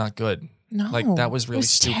 that was not good. No, like that was really it was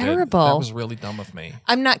stupid. terrible. That was really dumb of me.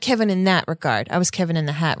 I'm not Kevin in that regard. I was Kevin in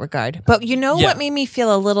the hat regard. But you know Yeah. what made me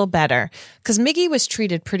feel a little better? Because Miggy was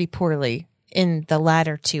treated pretty poorly in the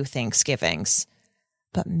latter two Thanksgivings.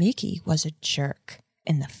 But Mickey was a jerk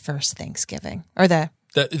in the first Thanksgiving. Or to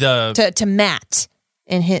Matt.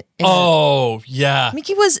 Yeah.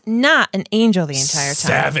 Mickey was not an angel the entire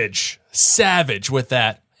time. Savage with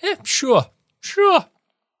that. Sure.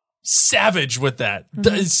 Savage with that.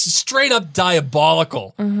 It's straight up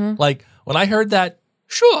diabolical. Like when I heard that,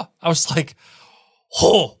 sure, I was like,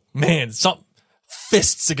 oh man, some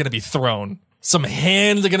fists are going to be thrown. Some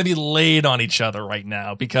hands are going to be laid on each other right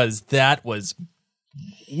now because that was,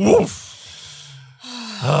 woof.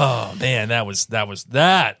 Oh man,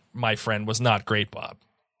 that, my friend, was not great, Bob.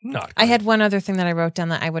 Not great. I had one other thing that I wrote down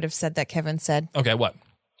that I would have said that Kevin said. Okay, what?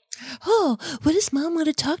 Oh, what does Mom want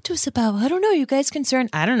to talk to us about? I don't know. You guys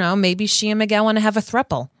concerned? I don't know. Maybe she and Miguel want to have a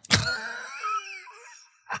throuple.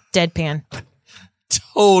 Deadpan.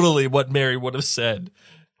 Totally what Mary would have said.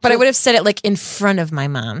 But I would have said it like in front of my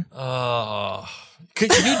mom. Oh, can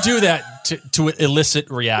you do that to elicit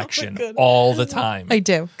reaction all the time? I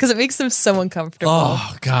do, because it makes them so uncomfortable.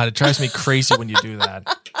 Oh God, it drives me crazy when you do that.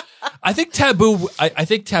 I think Taboo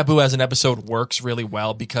as an episode works really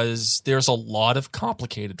well because there's a lot of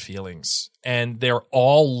complicated feelings and they're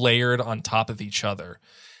all layered on top of each other.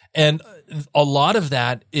 And a lot of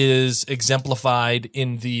that is exemplified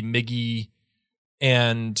in the Miggy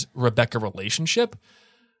and Rebecca relationship.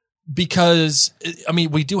 Because, I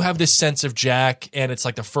mean, we do have this sense of Jack, and it's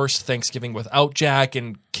like the first Thanksgiving without Jack,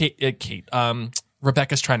 and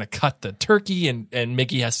Rebecca's trying to cut the turkey, and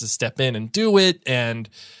Miggy has to step in and do it, and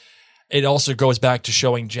it also goes back to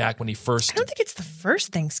showing Jack when he first... I don't think it's the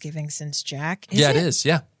first Thanksgiving since Jack, it is.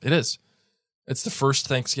 Yeah, it is. It's the first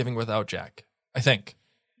Thanksgiving without Jack, I think.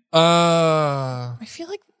 I feel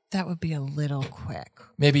like that would be a little quick.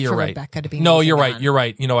 Maybe you're right. Rebecca to be you're right. on. You're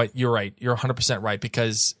right. You know what? You're right. You're 100% right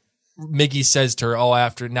because Miggy says to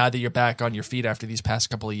her, now that you're back on your feet after these past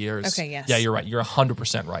couple of years. Okay, yes. Yeah, you're right. You're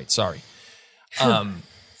 100% right. Sorry.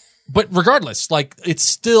 But regardless, like it's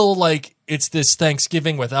still like it's this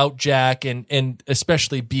Thanksgiving without Jack and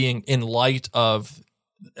especially being in light of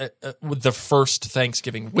the first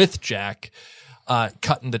Thanksgiving with Jack,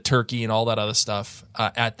 cutting the turkey and all that other stuff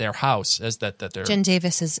at their house as that they're Jen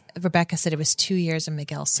Davis Rebecca said it was 2 years of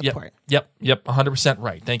Miguel's support. Yep. 100%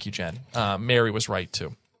 right. Thank you, Jen. Mary was right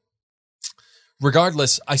too.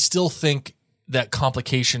 Regardless, I still think that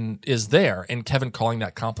complication is there, and Kevin calling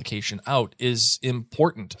that complication out is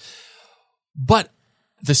important. But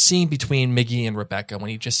the scene between Miggy and Rebecca when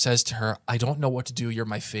he just says to her, I don't know what to do, you're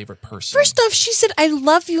my favorite person. First off, she said, I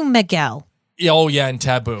love you, Miguel. Oh, yeah, and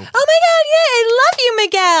Taboo. Oh my God, yeah, I love you,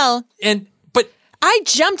 Miguel. But I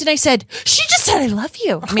jumped and I said, she just said, I love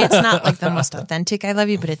you. I mean, it's not like the most authentic I love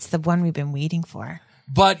you, but it's the one we've been waiting for.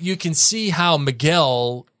 But you can see how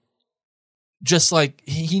Miguel, just like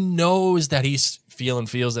he knows that he's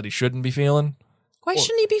feels that he shouldn't be feeling. Why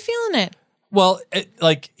shouldn't he be feeling it? Well,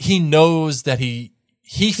 he knows that he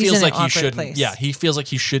feels like he shouldn't. Place. Yeah, he feels like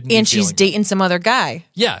he shouldn't. And she's dating some other guy.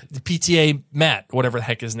 Yeah, the PTA Matt, whatever the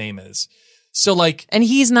heck his name is. So and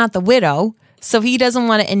he's not the widow, so he doesn't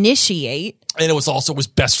want to initiate. And it was also his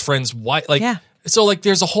best friend's wife. Yeah. So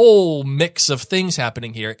there's a whole mix of things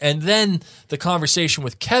happening here. And then the conversation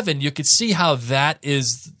with Kevin, you could see how that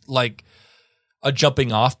is like a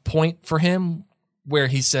jumping off point for him, where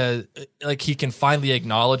he says, he can finally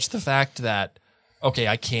acknowledge the fact that, okay,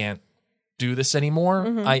 I can't do this anymore.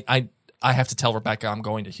 Mm-hmm. I have to tell Rebecca I'm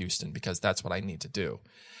going to Houston because that's what I need to do.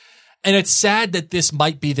 And it's sad that this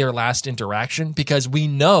might be their last interaction because we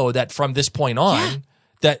know that from this point on,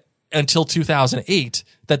 that until 2008,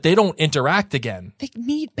 that they don't interact again. They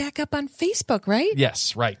meet back up on Facebook, right?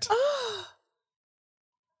 Yes, right.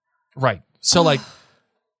 Right. So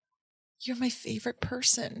you're my favorite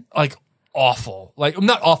person. Awful.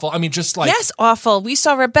 Not awful. I mean, just yes, awful. We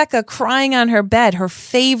saw Rebecca crying on her bed, her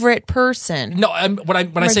favorite person. No, when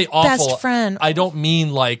I say awful, best friend. I don't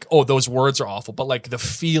mean those words are awful, but the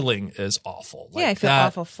feeling is awful. I feel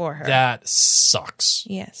awful for her. That sucks.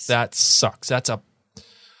 Yes. That sucks. That's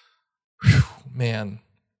man.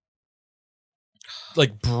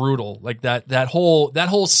 like brutal. Like that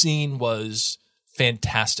whole scene was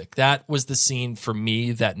fantastic. That was the scene for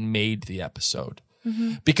me that made the episode.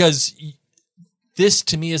 Because this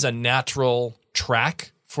to me is a natural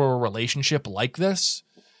track for a relationship like this.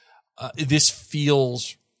 This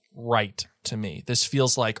feels right to me. This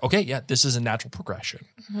feels like, okay, yeah, this is a natural progression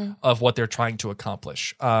of what they're trying to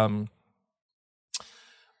accomplish.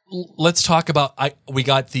 Let's talk about, we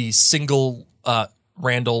got the single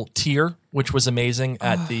Randall tear, which was amazing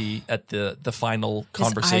at the final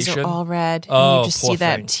conversation. His eyes are all red. Oh, And you just poor see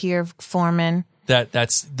that thing. tear forming.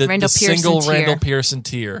 That's the Randall Pearson single tear. Randall Pearson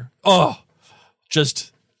tear. Oh,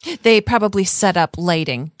 just They probably set up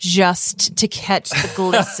lighting just to catch the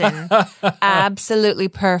glisten. Absolutely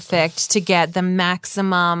perfect to get the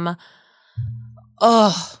maximum.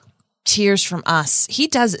 Tears from us. He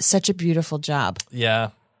does such a beautiful job. yeah.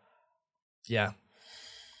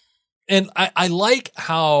 And I like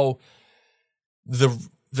how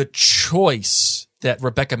the choice that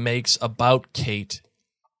Rebecca makes about Kate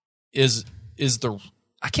is the,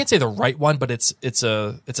 I can't say the right one, but it's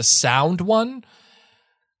a sound one.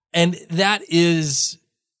 And that is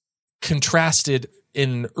contrasted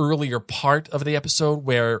in an earlier part of the episode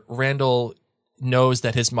where Randall knows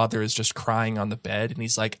that his mother is just crying on the bed and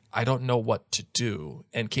he's like, I don't know what to do.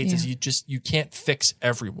 And Kate says, you can't fix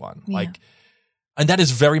everyone. Yeah. Like, and that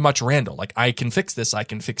is very much Randall. Like, I can fix this. I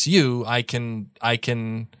can fix you. I can,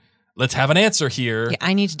 let's have an answer here. Yeah,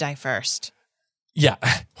 I need to die first. Yeah.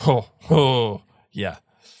 Yeah.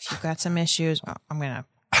 If you've got some issues, well, I'm going to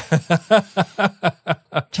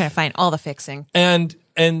try to find all the fixing. And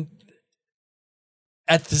at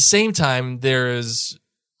the same time, there's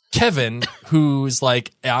Kevin who's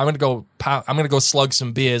like, I'm gonna go slug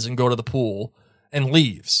some beers and go to the pool, and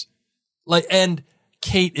leaves. Like, and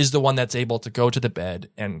Kate is the one that's able to go to the bed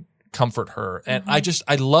and comfort her. And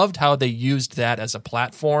I loved how they used that as a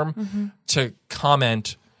platform to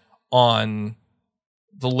comment on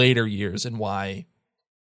the later years and why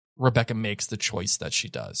Rebecca makes the choice that she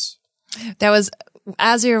does. That was,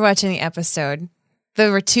 as we were watching the episode,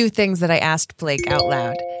 there were two things that I asked Blake out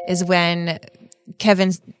loud. Is when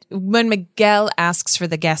Miguel asks for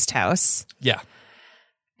the guest house. Yeah.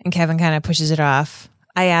 And Kevin kind of pushes it off.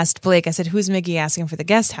 I asked Blake, I said, who's Miggy asking for the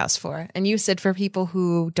guest house for? And you said for people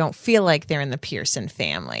who don't feel like they're in the Pearson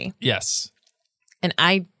family. Yes. And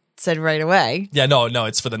I said right away. Yeah, no,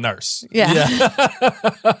 it's for the nurse. Yeah.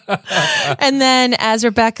 And then as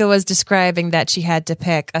Rebecca was describing that she had to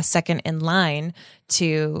pick a second in line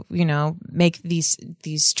to, make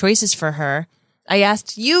these choices for her, I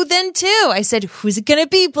asked you then too. I said, who's it going to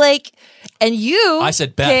be, Blake? And I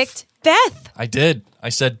said Beth. Picked Beth. I did. I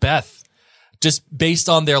said Beth. Just based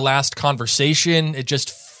on their last conversation, it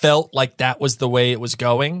just felt like that was the way it was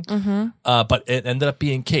going. But it ended up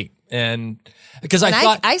being Kate. And because I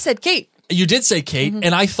thought I said Kate. You did say Kate,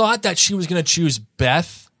 and I thought that she was going to choose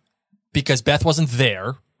Beth because Beth wasn't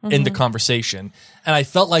there in the conversation. And I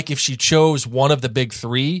felt like if she chose one of the big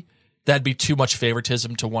three, that'd be too much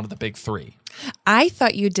favoritism to one of the big three. I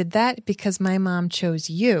thought you did that because my mom chose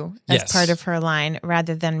you as Yes. part of her line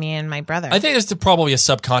rather than me and my brother. I think it's probably a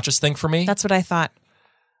subconscious thing for me. That's what I thought.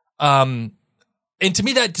 And to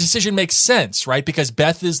me, that decision makes sense, right? Because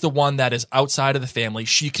Beth is the one that is outside of the family.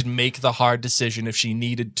 She could make the hard decision if she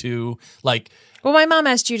needed to. Like, Well, my mom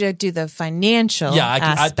asked you to do the financial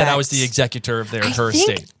aspects. then I was the executor of her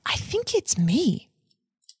estate. I think it's me.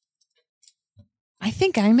 I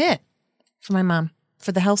think I'm it for my mom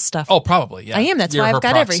for the health stuff. Oh, probably. Yeah, I am. That's You're why I've her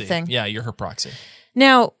got proxy. everything. Yeah, you're her proxy.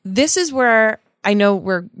 Now, this is where I know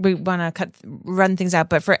we want to run things out,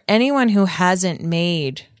 but for anyone who hasn't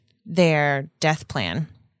made their death plan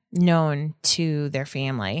known to their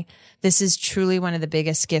family, this is truly one of the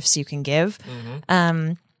biggest gifts you can give.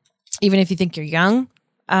 Even if you think you're young,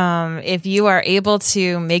 if you are able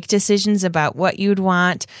to make decisions about what you'd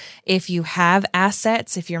want, if you have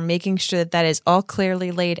assets, if you're making sure that that is all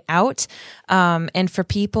clearly laid out, and for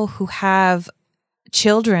people who have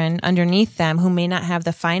children underneath them who may not have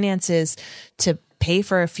the finances to pay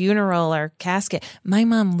for a funeral or casket, my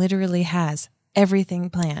mom literally has everything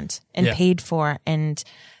planned and paid for and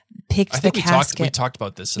picked I think the casket. we talked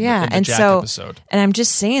about this in the Jack episode. And I'm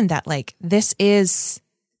just saying that, like, this is,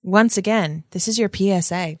 once again, this is your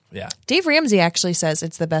PSA. Yeah. Dave Ramsey actually says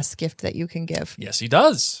it's the best gift that you can give. Yes, he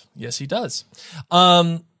does.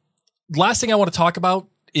 Last thing I want to talk about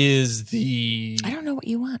is I don't know what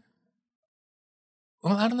you want.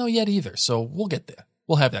 Well, I don't know yet either. So we'll get there.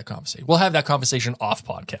 We'll have that conversation. We'll have that conversation off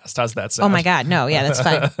podcast. How's that sound? Oh my God. No, yeah, that's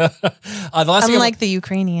fine. Unlike the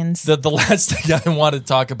Ukrainians. The last thing I want to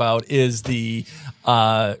talk about is the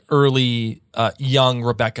early young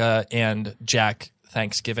Rebecca and Jack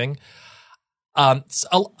Thanksgiving. A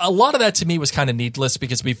lot of that to me was kind of needless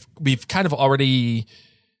because we've kind of already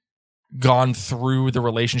gone through the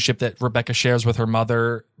relationship that Rebecca shares with her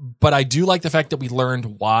mother. But I do like the fact that we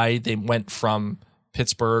learned why they went from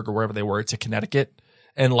Pittsburgh or wherever they were to Connecticut,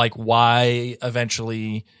 and like why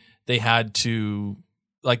eventually they had to,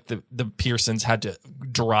 like the Pearsons had to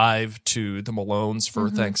drive to the Malones for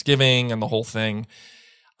Thanksgiving and the whole thing.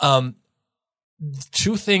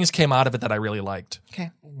 Two things came out of it that I really liked.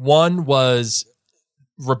 Okay. One was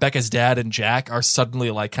Rebecca's dad and Jack are suddenly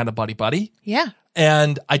like kind of buddy-buddy. Yeah.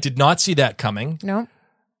 And I did not see that coming. No.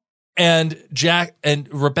 And Jack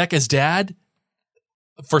and Rebecca's dad,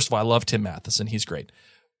 first of all, I love Tim Matheson. He's great.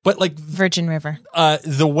 But like Virgin River.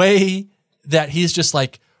 The way that he's just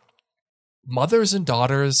like, mothers and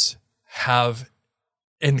daughters have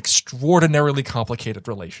an extraordinarily complicated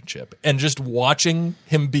relationship, and just watching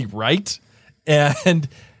him be right and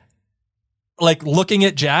like looking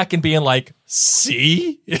at Jack and being like,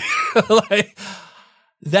 see, like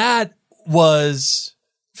that was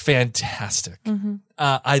fantastic.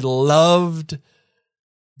 I loved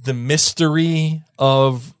the mystery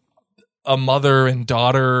of a mother and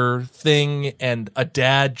daughter thing, and a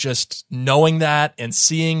dad just knowing that and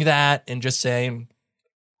seeing that and just saying,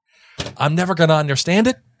 I'm never going to understand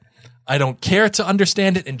it. I don't care to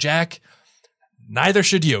understand it. And Jack, neither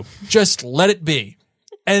should you. Just let it be.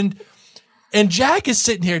 And Jack is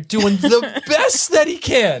sitting here doing the best that he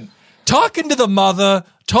can, talking to the mother,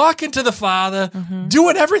 talking to the father,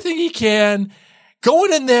 doing everything he can,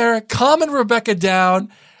 going in there, calming Rebecca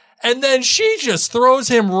down. And then she just throws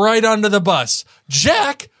him right under the bus.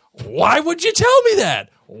 Jack, why would you tell me that?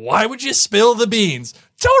 Why would you spill the beans?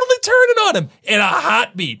 Totally turning on him in a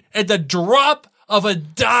heartbeat at the drop of a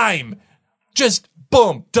dime. Just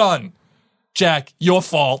boom, done. Jack, your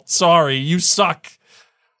fault. Sorry, you suck.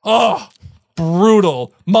 Oh,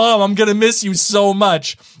 brutal. Mom, I'm going to miss you so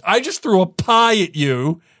much. I just threw a pie at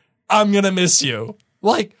you. I'm going to miss you.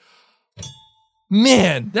 Like,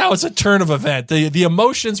 man, that was a turn of event. The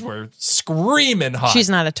emotions were screaming hot. She's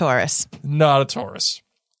not a Taurus. Not a Taurus.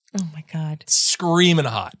 Oh my God. Screaming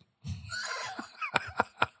hot.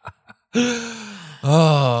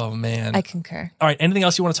 Oh, man. I concur. All right. Anything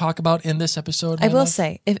else you want to talk about in this episode? I will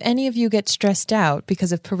say, if any of you get stressed out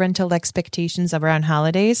because of parental expectations around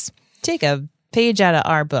holidays, take a page out of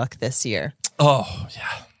our book this year. Oh,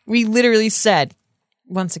 yeah. We literally said,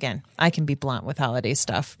 once again, I can be blunt with holiday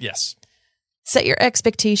stuff. Yes. Set your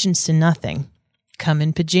expectations to nothing. Come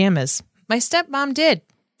in pajamas. My stepmom did.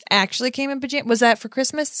 Actually came in pajamas. Was that for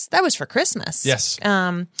Christmas? That was for Christmas. Yes.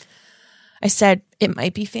 I said, it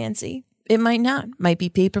might be fancy. It might not. Might be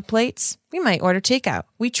paper plates. We might order takeout.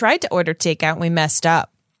 We tried to order takeout and we messed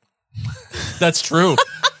up. That's true.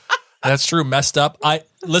 That's true. Messed up. I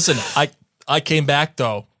came back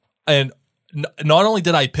though, and not only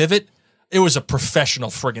did I pivot, it was a professional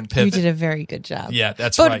friggin' pivot. You did a very good job. Yeah,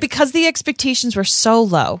 that's but right. But because the expectations were so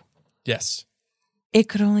low, yes, it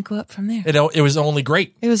could only go up from there. It was only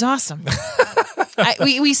great. It was awesome.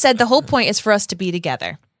 We said the whole point is for us to be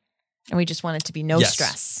together. And we just wanted to be no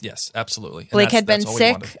stress. Yes, absolutely. And Blake had been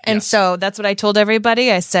sick. And so that's what I told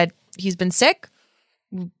everybody. I said, he's been sick.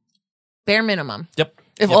 Bare minimum. Yep.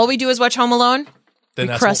 If all we do is watch Home Alone, then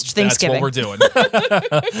we crushed Thanksgiving. That's what we're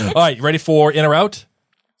doing. All right, you ready for In or Out?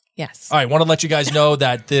 Yes. All right, want to let you guys know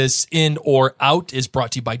that this In or Out is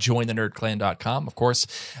brought to you by JoinTheNerdClan.com. Of course,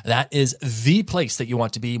 that is the place that you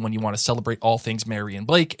want to be when you want to celebrate all things Mary and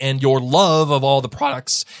Blake and your love of all the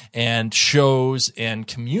products and shows and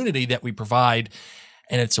community that we provide.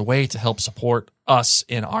 And it's a way to help support us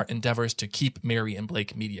in our endeavors to keep Mary and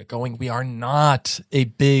Blake Media going. We are not a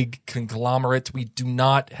big conglomerate. We do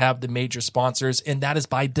not have the major sponsors, and that is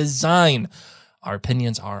by design. Our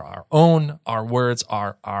opinions are our own. Our words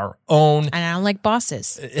are our own. And I don't like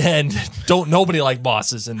bosses. And don't nobody like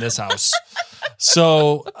bosses in this house.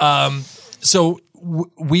 So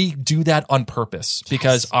we do that on purpose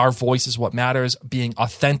because our voice is what matters. Being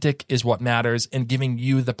authentic is what matters, and giving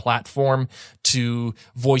you the platform to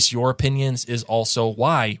voice your opinions is also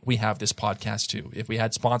why we have this podcast too. If we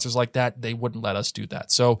had sponsors like that, they wouldn't let us do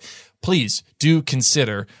that. So please do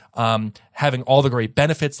consider having all the great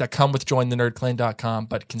benefits that come with JoinTheNerdClan.com,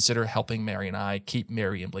 but consider helping Mary and I keep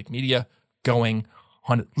Mary and Blake Media going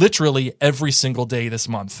on literally every single day this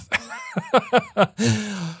month.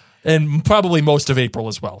 And probably most of April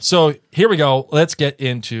as well. So here we go. Let's get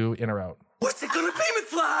into In or Out. What's it gonna be,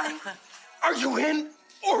 McFly? Are you in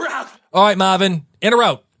or out? All right, Marvin. In or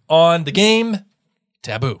Out on the game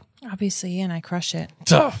Taboo. Obviously, and I crush it.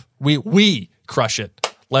 Tough. We crush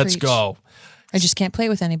it. Let's Preach. go. I just can't play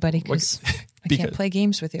with anybody because I can't play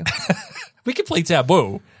games with you. We can play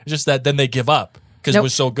Taboo. It's just that then they give up because it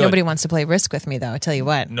was so good. Nobody wants to play Risk with me, though. I tell you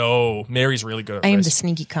what. No, Mary's really good at I am the Risk.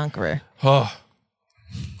 sneaky conqueror. Oh,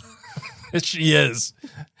 she is.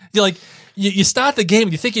 You're like, you start the game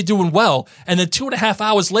and you think you're doing well, and then 2.5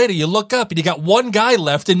 hours later you look up and you got one guy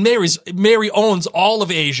left, and Mary owns all of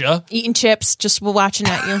Asia, Eating chips, just watching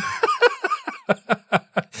at you.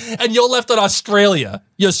 and you're left in Australia.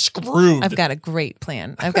 You're screwed. I've got a great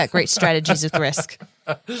plan. I've got great strategies with Risk.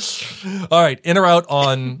 All right, in or out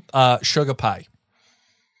on sugar pie?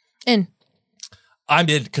 In. I'm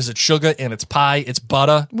in because it's sugar and it's pie. It's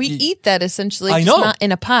butter. We eat that essentially. I just know. not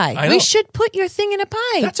in a pie. I know. We should put your thing in a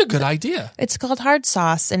pie. That's a good idea. It's called hard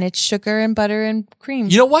sauce, and it's sugar and butter and cream.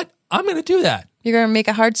 You know what? I'm going to do that. You're going to make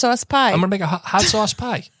a hard sauce pie. I'm going to make a hot sauce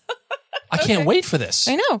pie. I can't wait for this.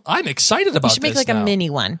 I know. I'm excited about You should make this like now. a mini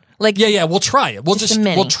one. Like Yeah, we'll try it. Just a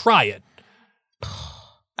mini. We'll try it.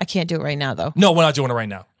 I can't do it right now, though. No, we're not doing it right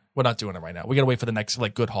now. We're not doing it right now. We got to wait for the next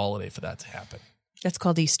good holiday for that to happen. That's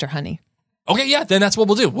called Easter, honey. Okay, yeah, then that's what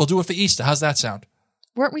we'll do. We'll do it for Easter. How's that sound?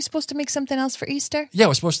 Weren't we supposed to make something else for Easter? Yeah,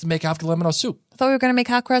 we're supposed to make avocado lemon soup. I thought we were going to make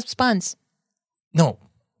hot cross buns. No.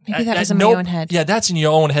 Maybe that was in my own head. Yeah, that's in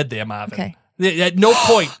your own head there, Marvin. Okay. At no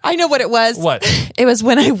point. I know what it was. What? It was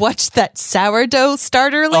when I watched that sourdough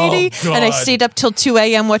starter lady, Oh, and I God. stayed up till 2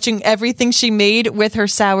 a.m. watching everything she made with her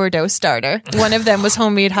sourdough starter. One of them was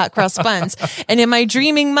homemade hot cross buns. And in my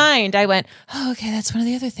dreaming mind, I went, oh, okay, that's one of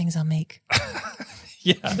the other things I'll make.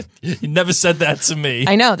 Yeah, you never said that to me.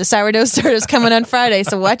 I know. The sourdough starter's coming on Friday,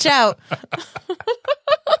 so watch out.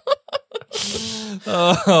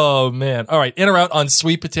 Oh, man. All right, in or out on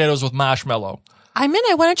sweet potatoes with marshmallow? I'm in.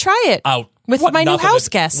 I want to try it. Out. With Want my new nothing house to-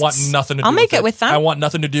 guests. Want nothing to do I'll make with it with them. I want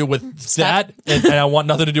nothing to do with that, and I want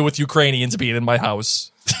nothing to do with Ukrainians being in my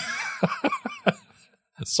house.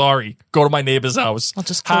 Sorry. Go to my neighbor's house. I'll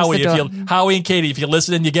just close the door. Howie and Katie, if you're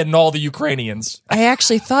listening, you're getting all the Ukrainians. I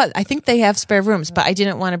think they have spare rooms, but I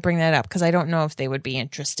didn't want to bring that up because I don't know if they would be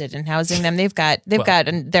interested in housing them. They've got their If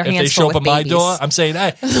hands they show full up with at my babies. door, I'm saying,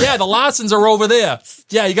 hey, yeah, the Larsons are over there.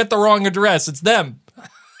 Yeah, you got the wrong address. It's them.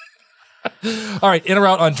 All right, in or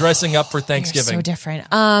out on dressing up for They're Thanksgiving? so different.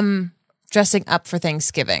 Dressing up for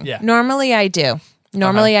Thanksgiving. Yeah. Normally I do.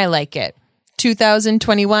 Normally I like it.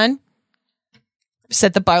 2021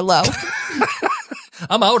 set the bar low.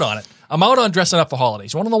 I'm out on it. I'm out on dressing up for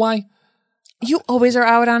holidays. You want to know why? You always are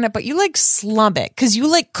out on it, but you like slump it because you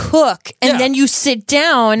like cook and Yeah. then you sit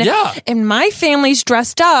down. Yeah. And my family's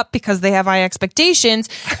dressed up because they have high expectations.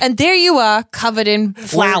 And there you are covered in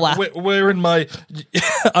flour. Wearing my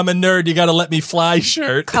I'm a nerd, you got to let me fly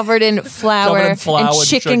shirt. Covered in flour, Covered in flour and and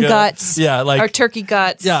chicken sugar. guts. Yeah, like- or turkey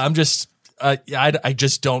guts. Yeah, I'm just, I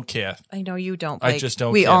just don't care. I know you don't. I Blake. just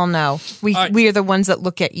don't We care. all know. We All right. we are the ones that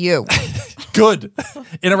look at you. Good.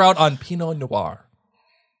 In or out on Pinot Noir?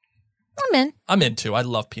 I'm in. I'm into. I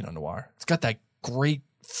love Pinot Noir. It's got that great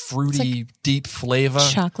fruity, deep flavor.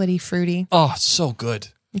 Chocolatey, fruity. Oh, so good.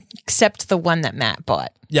 Except the one that Matt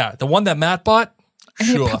bought. Yeah, the one that Matt bought. I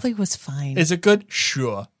mean, Sure. it probably was fine. Is it good?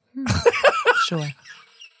 Sure. Sure.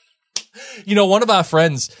 You know, one of our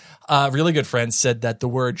friends, really good friends, said that the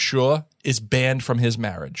word sure is banned from his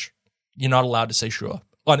marriage. You're not allowed to say sure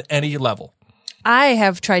on any level. I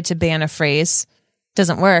have tried to ban a phrase.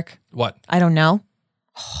 Doesn't work. What? I don't know.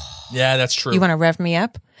 Yeah, that's true. You want to rev me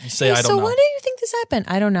up? You say, Hey, I don't so know. why do you think this happened?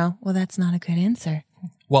 I don't know. Well, that's not a good answer.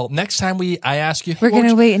 Well, next time I ask you, We're what would going to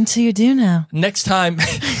you- wait until you do know. Next time,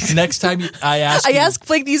 I ask I you, ask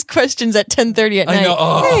Blake these questions at 10:30 at I night. know.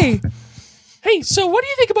 Oh. Hey, so what do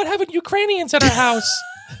you think about having Ukrainians at our house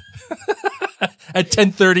at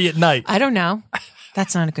 10:30 at night? I don't know.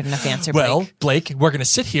 That's not a good enough answer, Blake. Well, Blake, we're going to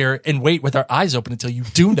sit here and wait with our eyes open until you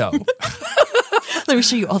do know. Let me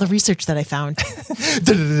show you all the research that I found.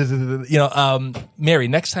 Mary,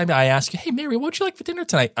 next time I ask you, hey, Mary, what would you like for dinner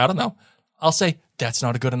tonight? I don't know. I'll say, that's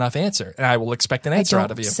not a good enough answer. And I will expect an answer I out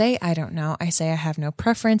don't of you. say I don't know. I say I have no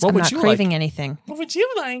preference. What I'm would not you craving like? anything. What would you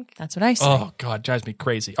like? That's what I say. Oh, God, drives me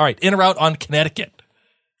crazy. All right, in or out on Connecticut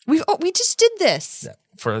We just did this.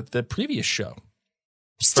 for the previous show.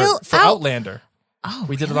 Still for out. Outlander. Oh,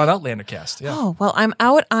 We did it on Outlander Cast. Yeah. Oh, well, I'm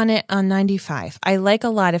out on it on 95. I like a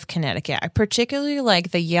lot of Connecticut. I particularly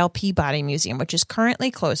like the Yale Peabody Museum, which is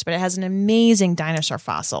currently closed, but it has an amazing dinosaur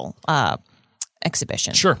fossil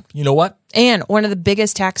exhibition. Sure. You know what? And one of the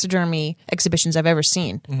biggest taxidermy exhibitions I've ever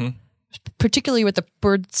seen, particularly with the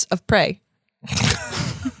birds of prey.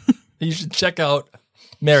 You should check out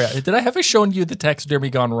Mary. Did I have I shown you the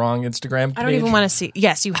taxidermy gone wrong Instagram? I don't even want to see.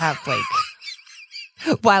 Yes, you have, Blake.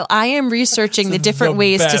 While I am researching the different the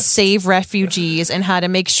ways to best. save refugees and how to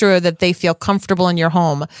make sure that they feel comfortable in your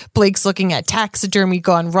home, Blake's looking at taxidermy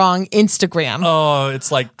gone wrong Instagram. Oh,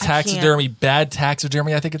 it's like I taxidermy, bad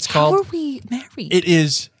taxidermy, I think it's How called. are we married? It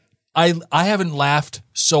is. I haven't laughed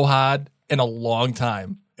so hard in a long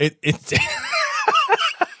time. It's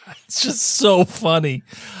just so funny.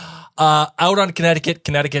 Out on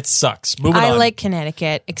Connecticut sucks. Moving on. I like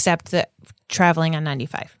Connecticut, except that traveling on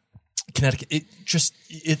 95. Connecticut.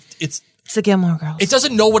 It's It's the Gilmore Girls. it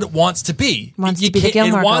doesn't know what it wants to be. Wants You to be the can't-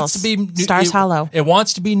 Gilmore It wants Girls. to be Stars Hollow. It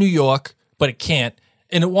wants to be New York, but it can't.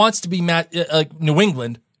 And it wants to be New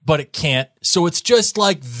England, but it can't. So it's just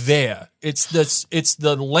like there. It's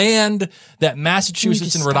the land that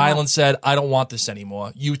Massachusetts and Rhode stop. Island said, I don't want this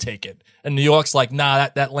anymore. You take it. And New York's like, nah,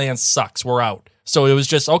 that land sucks. We're out. So it was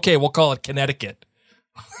just, okay, we'll call it Connecticut.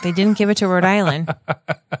 They didn't give it to Rhode Island.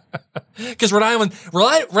 Because Rhode Island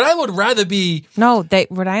would rather be No,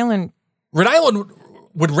 Rhode Island,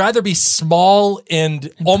 would rather be small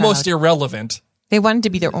and almost irrelevant they wanted to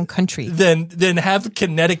be their own country. than have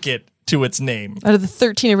Connecticut to its name. Out of the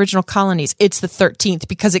 13 original colonies, it's the 13th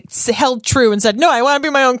because it held true and said, no, I want to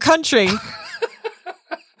be my own country.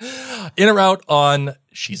 In or out on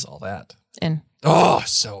She's All That. And Oh,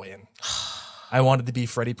 so in. I wanted to be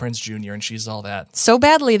Freddie Prinze Jr. and She's All That. so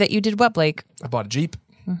badly that you did what, Blake? I bought a Jeep,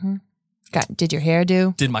 Did your hair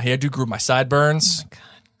do? did my hairdo, grew my sideburns.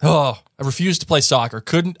 Oh, I refused to play soccer.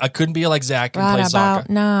 I couldn't be like Zach and play Right soccer. about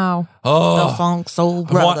now. Oh, The funk soul I, want,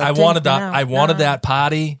 brother. I wanted that. Now. I wanted that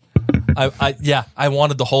party. I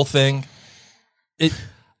wanted the whole thing.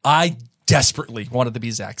 I desperately wanted to be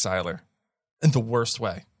Zach Seiler in the worst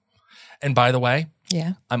way. And by the way,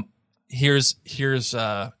 Yeah. here's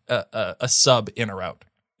a sub in or out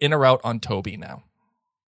on Toby now.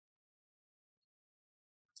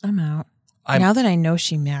 I'm out. Now that I know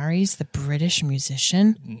she marries the British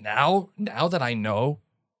musician. Now that I know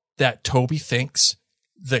that Toby thinks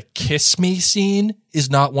the Kiss Me scene is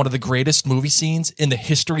not one of the greatest movie scenes in the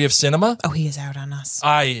history of cinema, Oh, he is out on us.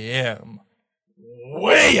 I am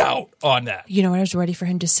way out on that. You know what I was ready for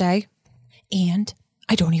him to say? And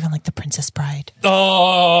I don't even like The Princess Bride.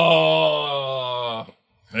 Oh,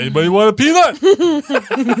 anybody want a peanut?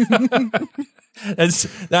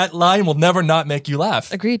 That line will never not make you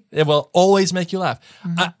laugh. Agreed. It will always make you laugh.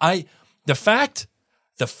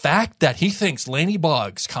 The fact that he thinks Laney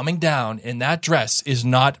Boggs coming down in that dress is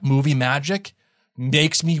not movie magic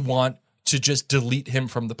makes me want to just delete him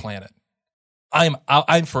from the planet. I'm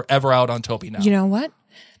forever out on Toby now. You know what?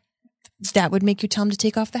 That would make you tell him to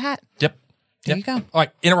take off the hat. Yep. There you go. All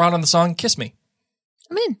right, in or out on the song "Kiss Me."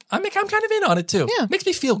 I'm in. I'm kind of in on it too. Yeah. Makes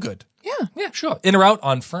me feel good. Yeah, Yeah, sure. In or out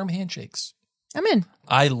on firm handshakes. I'm in.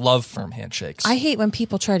 I love firm handshakes. I hate when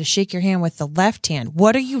people try to shake your hand with the left hand.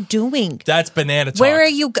 What are you doing? That's banana talk. Where are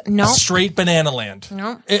you? No. Straight banana land.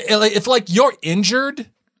 No. If like you're injured,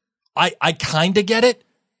 I kind of get it.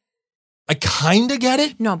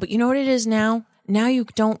 No, but you know what it is now? Now you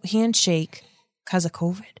don't handshake because of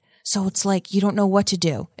COVID. So it's like you don't know what to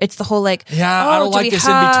do. It's the whole like, Yeah, oh, I don't do like we this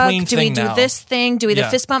hug? in-between Do we thing do now. this thing? Do we the Yeah.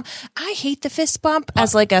 fist bump? I hate the fist bump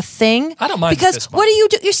as like a thing. I don't mind the because fist bump. what do you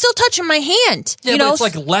do? You're still touching my hand. Yeah, you but know, it's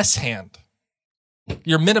like less hand.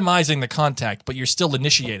 You're minimizing the contact, but you're still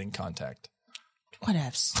initiating contact.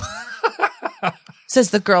 whatevs.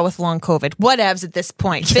 Says the girl with long COVID. Whatevs at this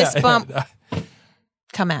point. Fist bump.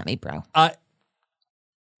 Come at me, bro. Let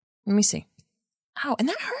me see. Ow, and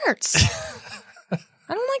that hurts.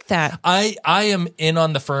 I don't like that. I am in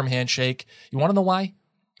on the firm handshake. You want to know why?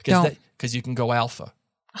 Don't. Because you can go alpha.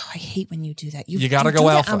 Oh, I hate when you do that. You gotta do go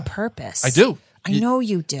that alpha. on purpose. I do. I know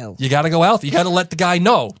you do. You got to go alpha. You got to let the guy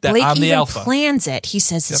know that Blake I'm the even alpha. plans it. He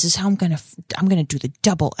says, "This is how I'm gonna do the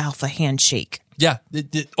double alpha handshake." Yeah.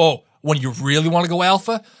 When you really want to go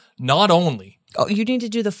alpha, not only. Oh, you need to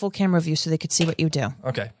do the full camera view so they could see what you do.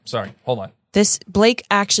 Okay, sorry. Hold on. This Blake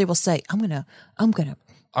actually will say, "I'm gonna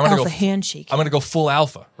alpha go, handshake." I'm going to go full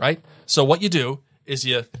alpha, right? So what you do is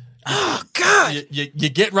you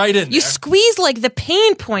get right in there. You squeeze like the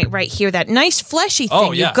pain point right here, that nice fleshy thing.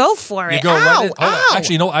 Oh, yeah. You go for it. You go Ow, right in. Hold on. ow.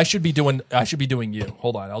 Actually, no, I should be doing you.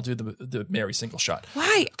 Hold on. I'll do the Mary single shot.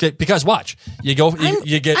 Why? Okay, because watch. You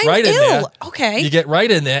get I'm right in there. ill. Okay. You get right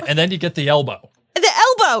in there and then you get the elbow. The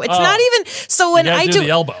elbow. It's not even. So when You gotta I do do the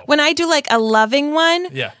elbow. when I do like a loving one.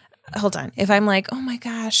 Yeah. Hold on. If I'm like, oh my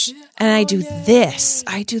gosh, and I do this,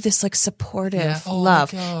 I do this like supportive Yeah. Oh,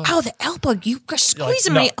 love. my God. Ow, the elbow! You are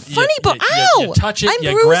squeezing No, my funny bone. Ow! You touch it, I'm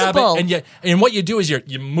you bruisable. grab it, and what you do is you're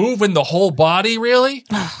moving the whole body, really.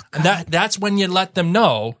 Oh, and that's when you let them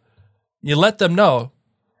know.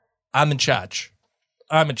 I'm in charge.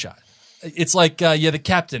 I'm in charge. It's like the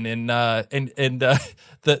captain in the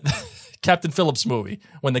Captain Phillips movie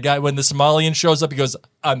when the Somalian shows up, he goes,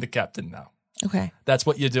 "I'm the captain now." Okay. That's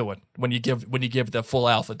what you're doing when you give the full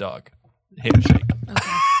alpha dog handshake.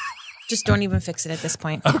 Okay. Just don't even fix it at this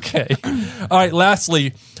point. Okay. All right.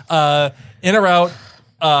 Lastly, in or out.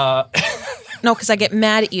 No, because I get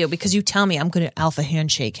mad at you because you tell me I'm going to alpha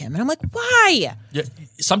handshake him. And I'm like, why? Yeah,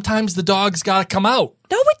 sometimes the dog's got to come out.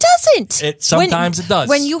 No, it doesn't. It does.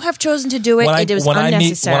 When you have chosen to do it, it was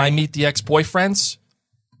unnecessary. When I meet the ex-boyfriends,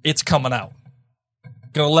 it's coming out.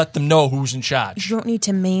 Gonna let them know who's in charge. You don't need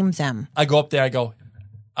to maim them. I go up there, I go,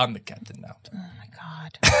 I'm the captain now. Oh, my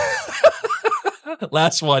God.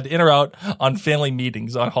 Last one, in or out on family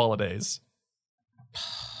meetings on holidays.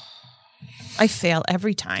 I fail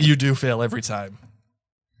every time. You do fail every time.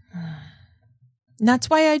 And that's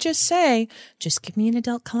why I just say, just give me an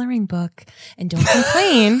adult coloring book and don't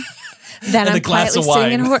complain that I'm quietly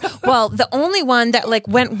singing. Well, the only one that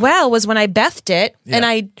went well was when I bethed it, and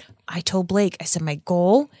I told Blake, I said, my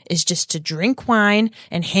goal is just to drink wine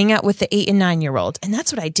and hang out with the 8 and 9-year-old. And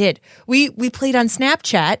that's what I did. We played on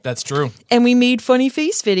Snapchat. That's true. And we made funny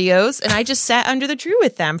face videos, and I just sat under the tree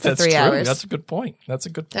with them for 3 hours. That's a good point.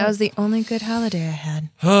 That was the only good holiday I had.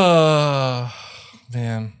 Oh,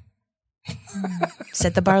 man.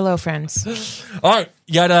 Set the bar low, friends. All right.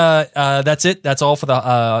 You got that's it. That's all for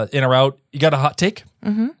the in or out. You got a hot take?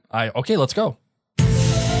 Mm-hmm. Okay, let's go.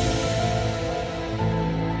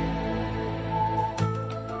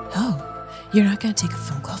 You're not going to take a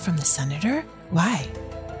phone call from the senator? Why?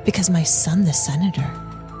 Because my son, the senator.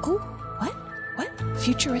 Oh, what? What?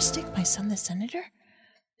 Futuristic? My son, the senator?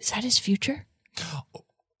 Is that his future?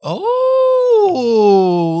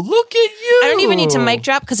 Oh, look at you. I don't even need to mic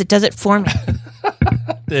drop because it does it for me.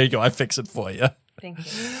 There you go. I fix it for you. Thank you.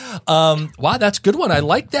 Wow, that's a good one. I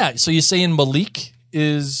like that. So you're saying Malik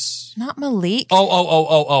is... Not Malik.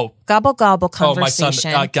 Oh. Gobble gobble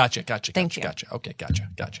conversation. Oh, my son. Gotcha. Thank you. Gotcha. Okay, gotcha.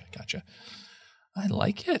 I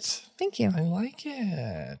like it. Thank you. I like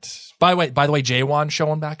it. By the way, Jaywan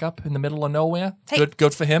showing back up in the middle of nowhere. Hey,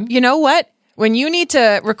 good for him. You know what? When you need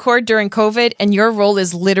to record during COVID and your role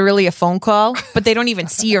is literally a phone call, but they don't even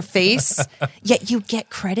see your face, yet you get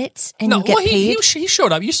credits and you get paid. He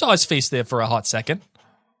showed up. You saw his face there for a hot second.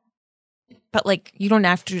 But you don't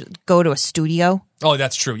have to go to a studio. Oh,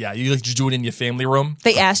 that's true. Yeah, you just do it in your family room.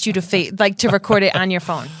 They asked you to to record it on your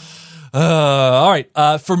phone. All right.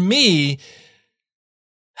 For me,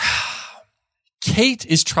 Kate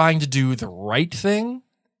is trying to do the right thing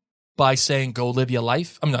by saying, go live your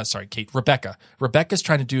life. I'm not sorry, Kate. Rebecca. Rebecca's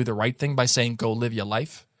trying to do the right thing by saying, go live your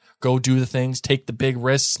life. Go do the things, take the big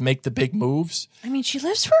risks, make the big moves. I mean, she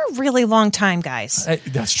lives for a really long time, guys.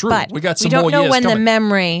 That's true. But we got some more years we don't know when coming. the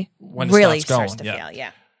memory really starts to fail.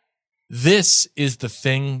 Yeah. This is the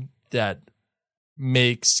thing that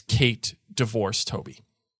makes Kate divorce Toby.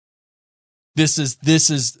 This is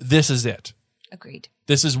it. Agreed.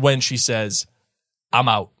 This is when she says, I'm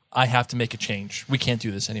out. I have to make a change. We can't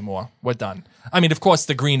do this anymore. We're done. I mean, of course,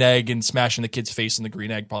 the green egg and smashing the kid's face in the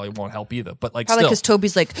green egg probably won't help either. But probably because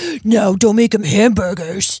Toby's like, no, don't make him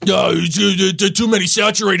hamburgers. No, too many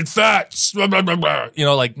saturated fats. No,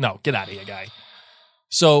 get out of here, guy.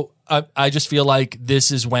 So I just feel like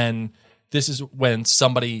this is when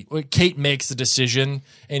Kate makes the decision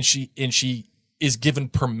and she is given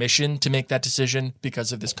permission to make that decision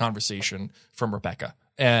because of this conversation from Rebecca.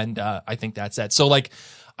 And I think that's it. So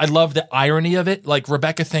I love the irony of it.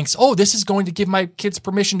 Rebecca thinks, oh, this is going to give my kids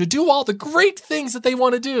permission to do all the great things that they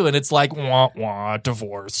want to do. And it's like, wah, wah,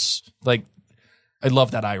 divorce. I love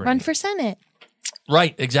that irony. Run for Senate.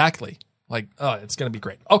 Right, exactly. It's going to be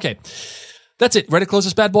great. Okay, that's it. Ready to close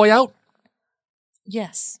this bad boy out?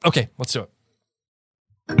 Yes. Okay, let's do it.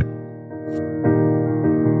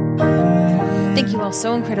 Thank you all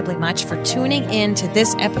so incredibly much for tuning in to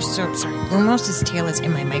this episode. Sorry, Lumos's tail is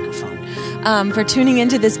in my microphone. For tuning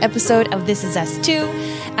into this episode of This Is Us 2.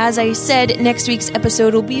 As I said, next week's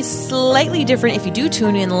episode will be slightly different if you do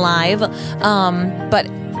tune in live, but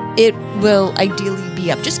it will ideally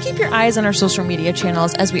be up. Just keep your eyes on our social media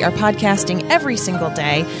channels as we are podcasting every single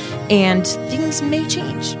day, and things may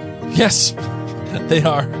change. Yes, they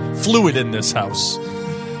are fluid in this house.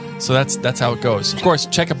 So that's how it goes. Of course,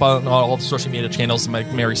 check up on all the social media channels,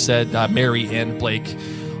 like Mary said, Mary and Blake,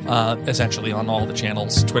 essentially on all the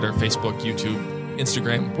channels, Twitter, Facebook, YouTube,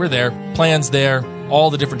 Instagram. We're there. Plans there.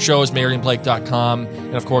 All the different shows, maryandblake.com.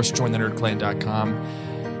 And, of course, jointhenerdclan.com.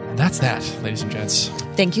 And that's that, ladies and gents.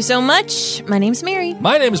 Thank you so much. My name's Mary.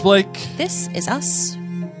 My name is Blake. This is Us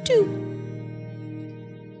 2.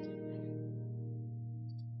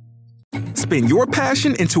 spin your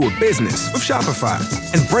passion into a business with Shopify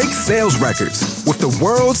and break sales records with the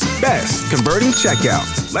world's best converting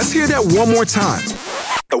checkout. Let's hear that one more time.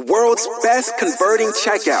 The world's best converting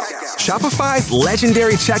checkout. Shopify's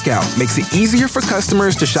legendary checkout makes it easier for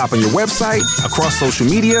customers to shop on your website, across social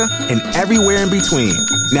media, and everywhere in between.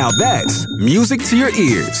 Now that's music to your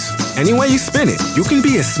ears. Any way you spin it, you can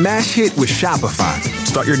be a smash hit with Shopify.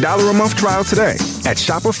 Start your $1 a month trial today at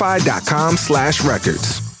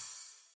shopify.com/records.